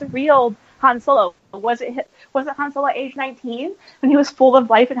Kenobi? Who is the real Han Solo? Was it Han Solo at age 19 when he was full of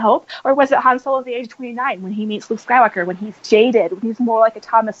life and hope, or was it Han Solo at the age 29 when he meets Luke Skywalker, when he's jaded, when he's more like a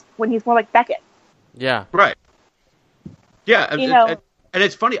Thomas, when he's more like Beckett? Yeah. Right. Yeah, and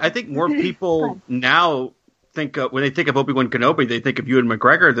it's funny. I think more people now think when they think of Obi-Wan Kenobi, they think of Ewan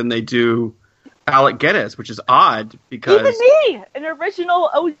McGregor than they do Alec Guinness, which is odd because even me, an original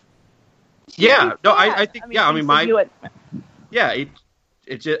OG. Yeah, no, I think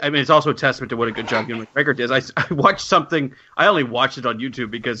it's also a testament to what a good job Ewan McGregor does. I watched something. I only watched it on YouTube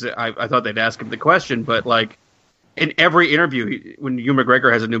because I thought they'd ask him the question. But in every interview, when Ewan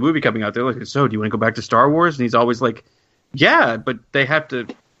McGregor has a new movie coming out, they're like, "So, do you want to go back to Star Wars?" And he's always like, "Yeah, but they have to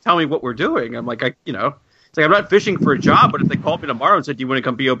tell me what we're doing." I'm like, it's like I'm not fishing for a job, but if they called me tomorrow and said, "Do you want to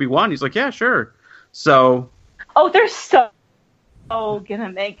come be Obi-Wan?" He's like, "Yeah, sure." So, they're so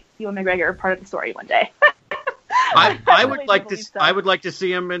gonna make Ewan McGregor part of the story one day. I would like to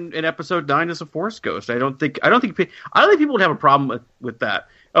see him in Episode 9 as a Force Ghost. I don't think people would have a problem with that.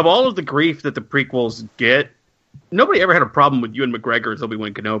 Of all of the grief that the prequels get, nobody ever had a problem with Ewan McGregor as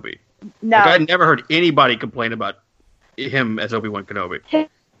Obi-Wan Kenobi. No, I never heard anybody complain about him as Obi-Wan Kenobi.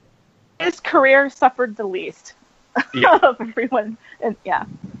 His career suffered the least of everyone, and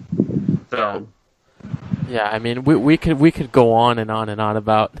So. Yeah, I mean, we could go on and on and on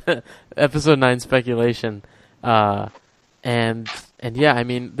about Episode 9 speculation, and yeah, I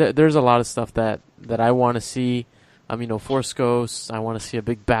mean, there's a lot of stuff that I want to see. Force Ghosts. I want to see a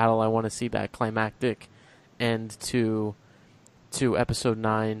big battle. I want to see that climactic end to Episode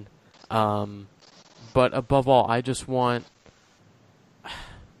 9. But above all, I just want.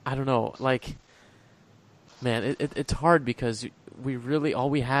 I don't know, man, it's hard because we really all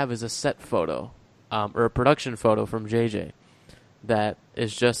we have is a set photo. Or a production photo from JJ that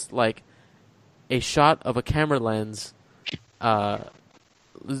is just a shot of a camera lens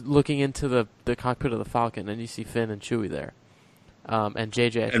looking into the cockpit of the Falcon, and you see Finn and Chewie there, and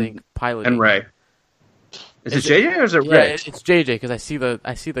JJ, I think, piloting. And Ray. Is it JJ or is it Ray? Yeah, it's JJ because I see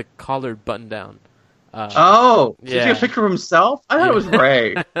the collar button down. Did yeah. he get a picture of himself? I thought it was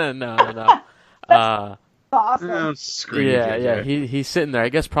Ray. No. Awesome. Oh, screw you, Yeah, JJ. yeah. He's sitting there, I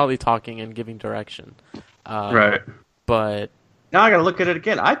guess, probably talking and giving direction. Right. But Now I gotta look at it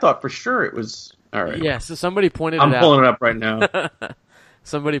again. I thought for sure it was... All right. yeah, so somebody pointed I'm it out. pulling it up right now.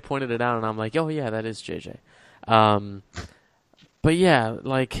 Somebody pointed it out, and I'm like, oh yeah, that is JJ. But yeah,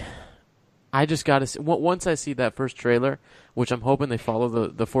 like, I just gotta see, once I see that first trailer, which I'm hoping they follow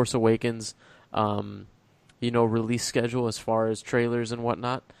the Force Awakens, release schedule as far as trailers and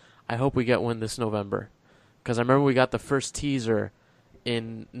whatnot. I hope we get one this November, because I remember we got the first teaser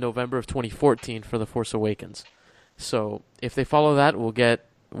in November of 2014 for the Force Awakens. So if they follow that, we'll get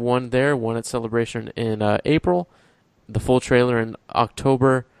one there, one at Celebration in April, the full trailer in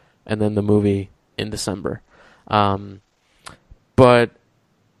October, and then the movie in December. But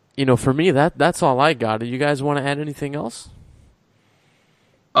for me, that's all I got. Do you guys want to add anything else?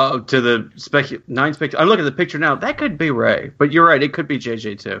 Oh, to the 9 spec. I'm looking at the picture now. That could be Ray, but you're right. It could be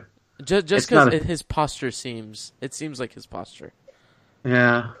JJ too. Just because his posture seems like his posture.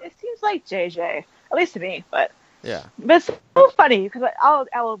 Yeah. It seems like JJ, at least to me, but Yeah. it's so funny because I'll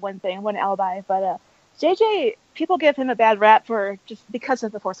add one alibi, but JJ, people give him a bad rap for just because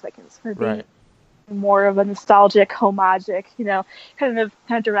of the Force Awakens, for being more of a nostalgic, homagic, kind of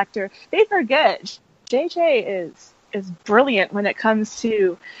director. They forget JJ is brilliant when it comes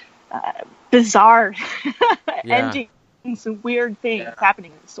to bizarre endings and weird things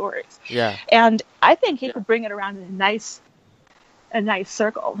happening in the stories. Yeah. And I think he could bring it around in a nice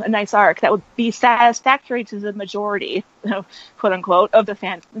circle, a nice arc that would be satisfactory to the majority, quote unquote, of the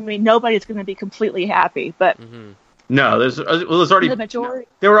fans. I mean, nobody's going to be completely happy, but no, there's already the majority.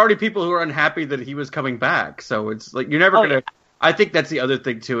 There were already people who were unhappy that he was coming back. So it's like you're never gonna. Yeah. I think that's the other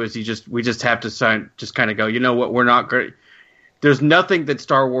thing too is we just have to kind of go. You know what? We're not great. There's nothing that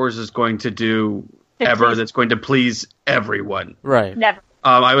Star Wars is going to do ever that's going to please everyone. Right. Never.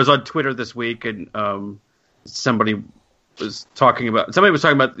 I was on Twitter this week and somebody was talking about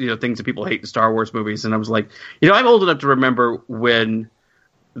things that people hate in Star Wars movies, and I was like, I'm old enough to remember when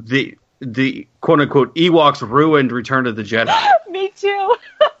the quote unquote Ewoks ruined Return of the Jedi. Me too.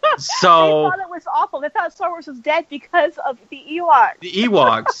 So they thought it was awful. They thought Star Wars was dead because of the Ewoks. The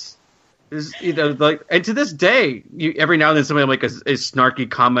Ewoks is and to this day, every now and then somebody will make a snarky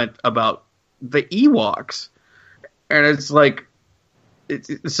comment about the Ewoks, and it's like,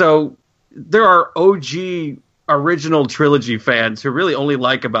 so there are OG original trilogy fans who really only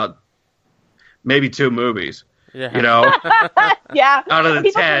like about maybe 2 movies. Yeah. Yeah. Out of the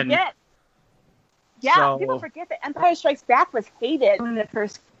people 10. Forget. Yeah, people forget that Empire Strikes Back was hated when it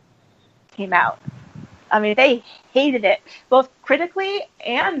first came out. I mean, they hated it, both critically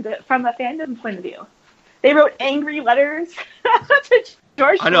and from a fandom point of view. They wrote angry letters to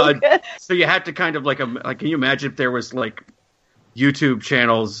George Lucas. So you had to kind of can you imagine if there was YouTube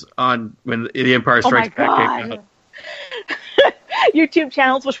channels on when The Empire Strikes Back came out? YouTube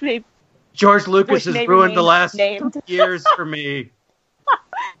channels, which we George Lucas has ruined the last years for me.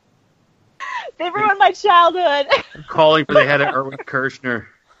 They ruined my childhood. I'm calling for the head of Erwin Kirshner.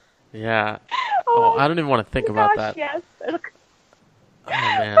 Yeah. Oh, I don't even want to think about that. Yes. Oh,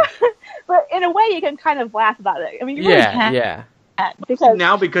 man. But in a way, you can kind of laugh about it. I mean, you really can. Yeah.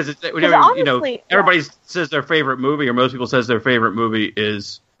 Because it's everybody says their favorite movie, or most people says their favorite movie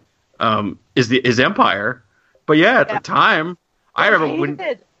is Empire. But at the time, I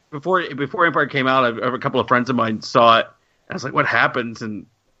remember before Empire came out, a couple of friends of mine saw it, and I was like, "What happens?" And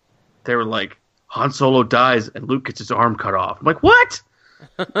they were like, "Han Solo dies, and Luke gets his arm cut off." I'm like, "What?"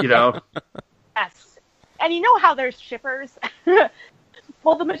 Yes, and you know how there's shippers.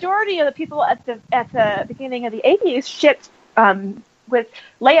 Well, the majority of the people at the beginning of the 80s shipped with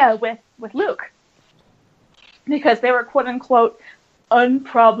Leia with Luke because they were quote unquote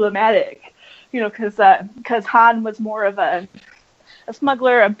unproblematic. Because Han was more of a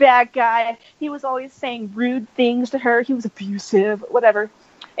smuggler, a bad guy. He was always saying rude things to her. He was abusive, whatever.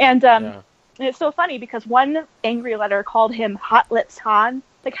 And it's so funny because one angry letter called him Hot Lips Han.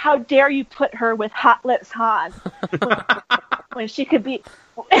 Like, how dare you put her with Hot Lips Han when she could be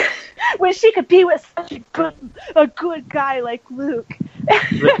with such a good guy like Luke.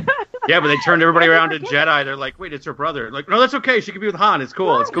 Yeah, but they turned everybody around to Jedi. They're like, wait, it's her brother. Like, no, that's okay. She can be with Han. It's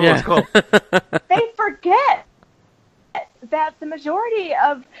cool. It's cool. Yeah. It's cool. They forget that the majority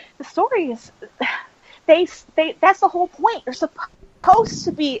of the stories, they that's the whole point. They're supposed supposed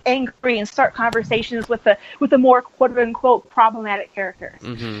to be angry and start conversations with the more quote unquote problematic characters.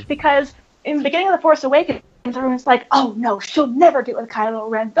 Mm-hmm. Because in the beginning of The Force Awakens, everyone's like, oh no, she'll never get with Kylo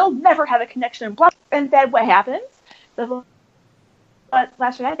Ren. They'll never have a connection. Blah. And then what happens? But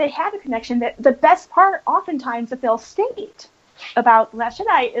Last Jedi, they have a connection. That the best part, oftentimes, that they'll state about Last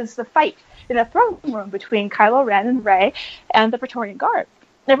Jedi is the fight in a throne room between Kylo Ren and Rey and the Praetorian Guard.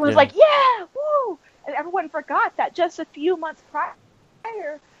 And everyone's like, yeah, woo! And everyone forgot that just a few months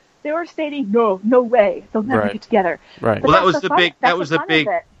prior, they were stating, no way, they'll never get together. Right. But Well, that was the big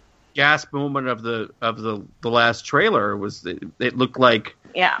it. gasp moment of the last trailer. Was it looked like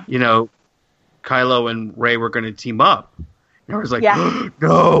Kylo and Rey were going to team up. And I was like,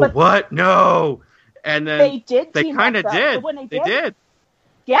 no, what? No. And then they kind of did. They did.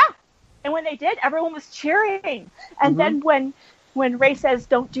 Yeah. And when they did, everyone was cheering. And then when Rey says,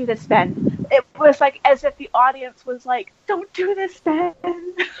 don't do this, Ben, it was like as if the audience was like, don't do this, Ben.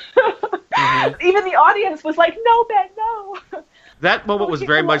 Even the audience was like, no, Ben, no. That moment was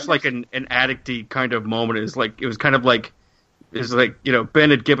very much like an addicty kind of moment. It was kind of like Ben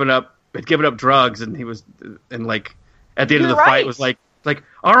had given up drugs, and he was, and like at the end of the fight was like,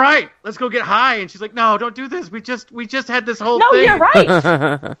 all right, let's go get high. And she's like, no, don't do this. We just had this whole thing. No, you're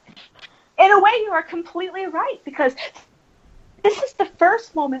right. In a way, you are completely right, because this is the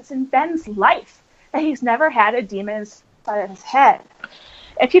first moments in Ben's life that he's never had a demon inside of his head.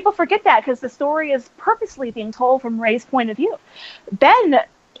 And people forget that because the story is purposely being told from Rey's point of view. Ben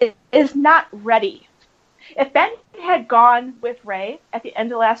is not ready. If Ben had gone with Rey at the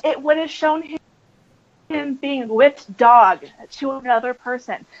end of last, it would have shown him being whipped dog to another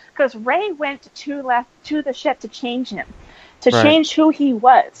person, because Rey went to the ship to change him, to change who he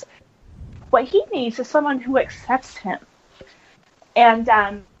was. What he needs is someone who accepts him.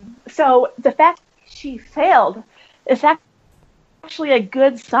 And so the fact she failed is actually a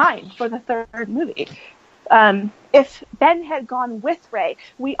good sign for the third movie. If Ben had gone with Rey,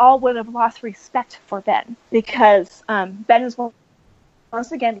 we all would have lost respect for Ben, because Ben is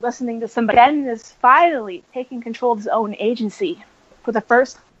once again listening to somebody. Ben is finally taking control of his own agency for the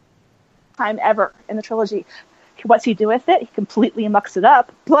first time ever in the trilogy. What's he do with it? He completely mucks it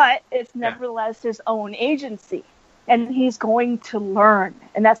up, but it's nevertheless his own agency, and he's going to learn,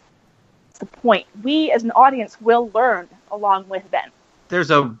 and that's the point. We as an audience will learn along with Ben. There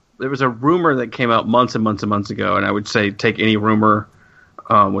was a rumor that came out months and months and months ago, and I would say take any rumor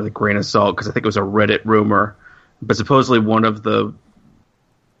with a grain of salt, because I think it was a Reddit rumor. But supposedly one of the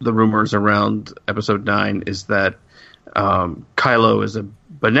rumors around Episode 9 is that Kylo is a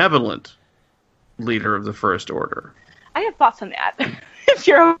benevolent leader of the First Order. I have thoughts on that. If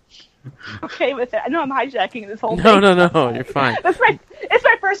you're okay with it. I know I'm hijacking this whole thing. No, you're fine. It's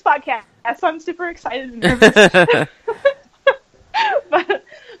my first podcast, so I'm super excited and nervous. but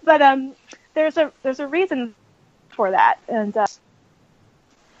there's a reason for that, and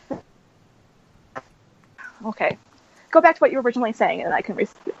okay, go back to what you were originally saying, and I can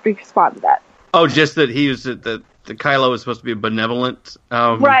respond to that. Oh, just that he was the Kylo is supposed to be a benevolent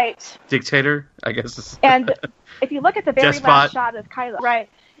dictator, I guess. And if you look at the very last shot of Kylo,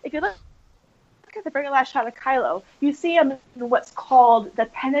 if you look at the very last shot of Kylo, you see him in what's called the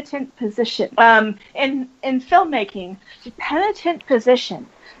penitent position. In filmmaking, the penitent position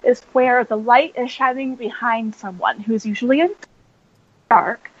is where the light is shining behind someone who's usually in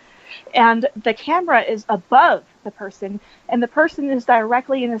dark, and the camera is above the person, and the person is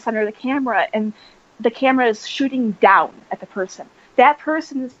directly in the center of the camera, and the camera is shooting down at the person. That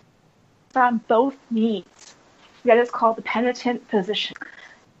person is on both knees. That is called the penitent position.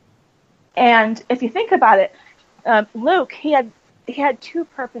 And if you think about it, Luke, he had two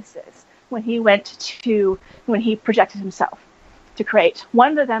purposes when he projected himself to create.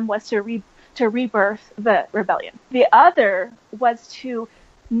 One of them was to rebirth the rebellion. The other was to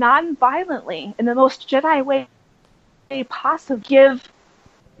non-violently, in the most Jedi way possible, give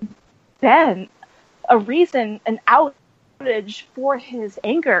Ben a reason, an outrage for his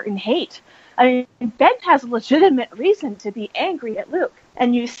anger and hate. I mean, Ben has a legitimate reason to be angry at Luke.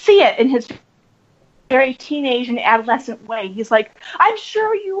 And you see it in his very teenage and adolescent way. He's like, I'm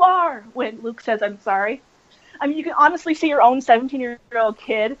sure you are, when Luke says, I'm sorry. I mean, you can honestly see your own 17-year-old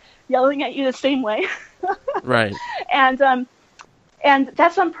kid yelling at you the same way. Right. And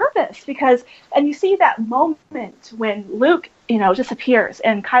that's on purpose, and you see that moment when Luke, disappears,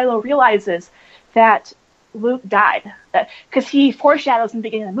 and Kylo realizes that Luke died. Because he foreshadows in the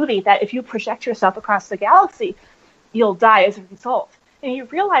beginning of the movie that if you project yourself across the galaxy, you'll die as a result. And he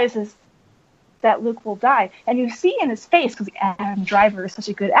realizes that Luke will die. And you see in his face, because Adam Driver is such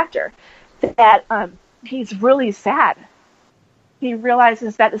a good actor, that he's really sad he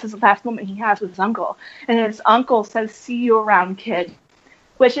realizes that this is the last moment he has with his uncle. And his uncle says, "See you around, kid,"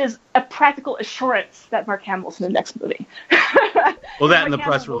 which is a practical assurance that Mark Hamill's in the next movie. Well, that in the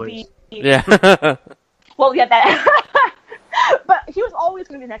press release. Yeah. Well, yeah, that. But he was always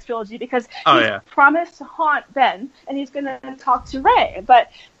going to be the next trilogy because he's promised to haunt Ben and he's going to talk to Rey. But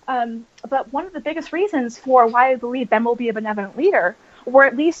one of the biggest reasons for why I believe Ben will be a benevolent leader, or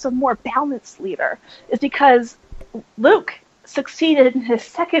at least a more balanced leader, is because Luke succeeded in his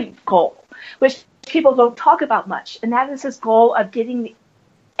second goal, which people don't talk about much, and that is his goal of getting the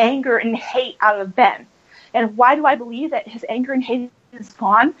anger and hate out of Ben. And why do I believe that his anger and hate is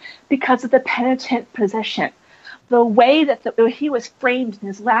gone? Because of the penitent position. The way that he was framed in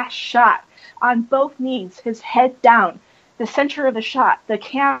his last shot, on both knees, his head down, the center of the shot, the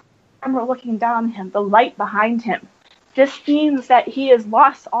camera looking down on him, the light behind him. This means that he has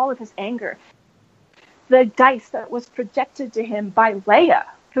lost all of his anger. The dice that was projected to him by Leia,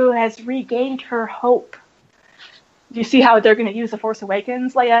 who has regained her hope. Do you see how they're going to use The Force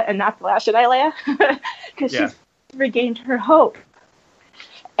Awakens, Leia, and not The Last Jedi, Leia? Because she's regained her hope.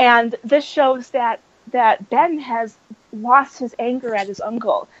 And this shows that Ben has lost his anger at his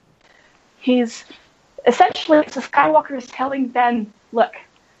uncle. He's essentially, the Skywalker is telling Ben, look,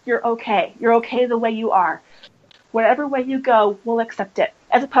 you're okay. You're okay the way you are. Whatever way you go, we'll accept it.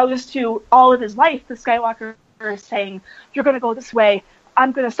 As opposed to all of his life, the Skywalker is saying, you're going to go this way.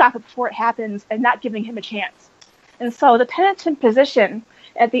 I'm going to stop it before it happens, and not giving him a chance. And so the penitent position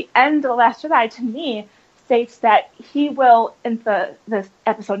at the end of The Last Jedi, to me, states that he will, in this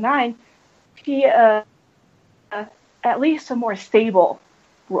episode 9, be at least a more stable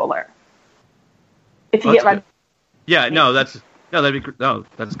ruler. If you get right. Yeah, that's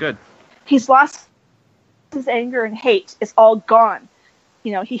good. He's lost his anger and hate. It's all gone.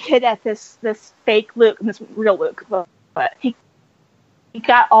 You know, he hit at this fake Luke and this real Luke, but he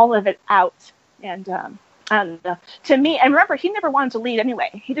got all of it out. And I don't know. To me, and remember, he never wanted to lead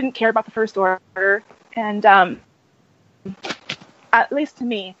anyway. He didn't care about the First Order, and at least to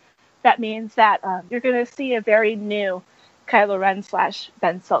me, that means that you're going to see a very new Kylo Ren /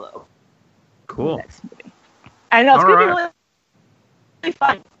 Ben Solo. Cool. Next movie. I know it's going to be really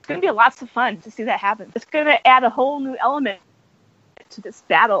fun. It's going to be lots of fun to see that happen. It's going to add a whole new element to this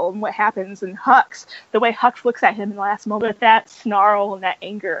battle and what happens. And Hux, the way Hux looks at him in the last moment, that snarl and that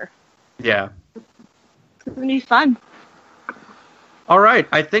anger. Yeah. It's going to be fun. All right,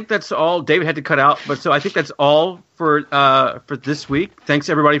 I think that's all. David had to cut out, but so I think that's all for this week. Thanks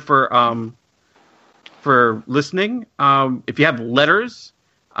everybody for listening. If you have letters,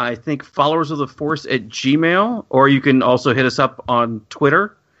 I think followersoftheforce@gmail.com, or you can also hit us up on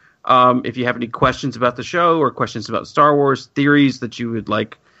Twitter. If you have any questions about the show or questions about Star Wars, theories that you would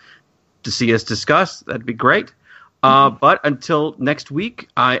like to see us discuss, that'd be great. But until next week,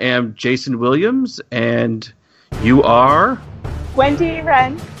 I am Jason Williams, and you are Wendy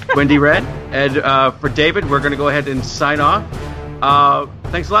Wren. Wendy Wren. And for David, we're going to go ahead and sign off.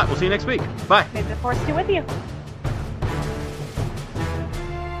 Thanks a lot. We'll see you next week. Bye. May the Force be with you.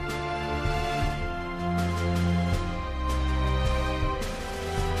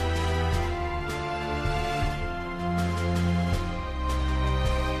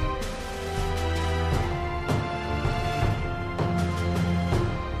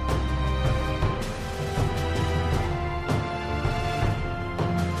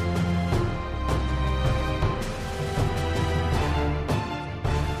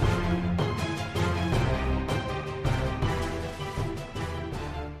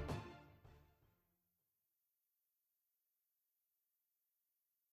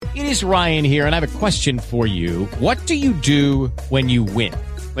 It is Ryan here, and I have a question for you. What do you do when you win?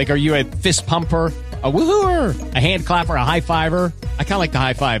 Like, are you a fist pumper, a woohooer, a hand clapper, a high fiver? I kind of like the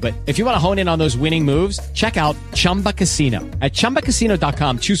high five, but if you want to hone in on those winning moves, check out Chumba Casino. At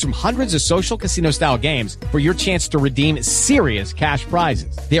ChumbaCasino.com, choose from hundreds of social casino-style games for your chance to redeem serious cash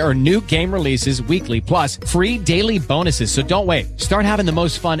prizes. There are new game releases weekly, plus free daily bonuses, so don't wait. Start having the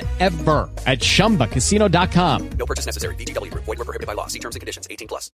most fun ever at ChumbaCasino.com. No purchase necessary. VGW Group. Void where prohibited by law. See terms and conditions. 18+.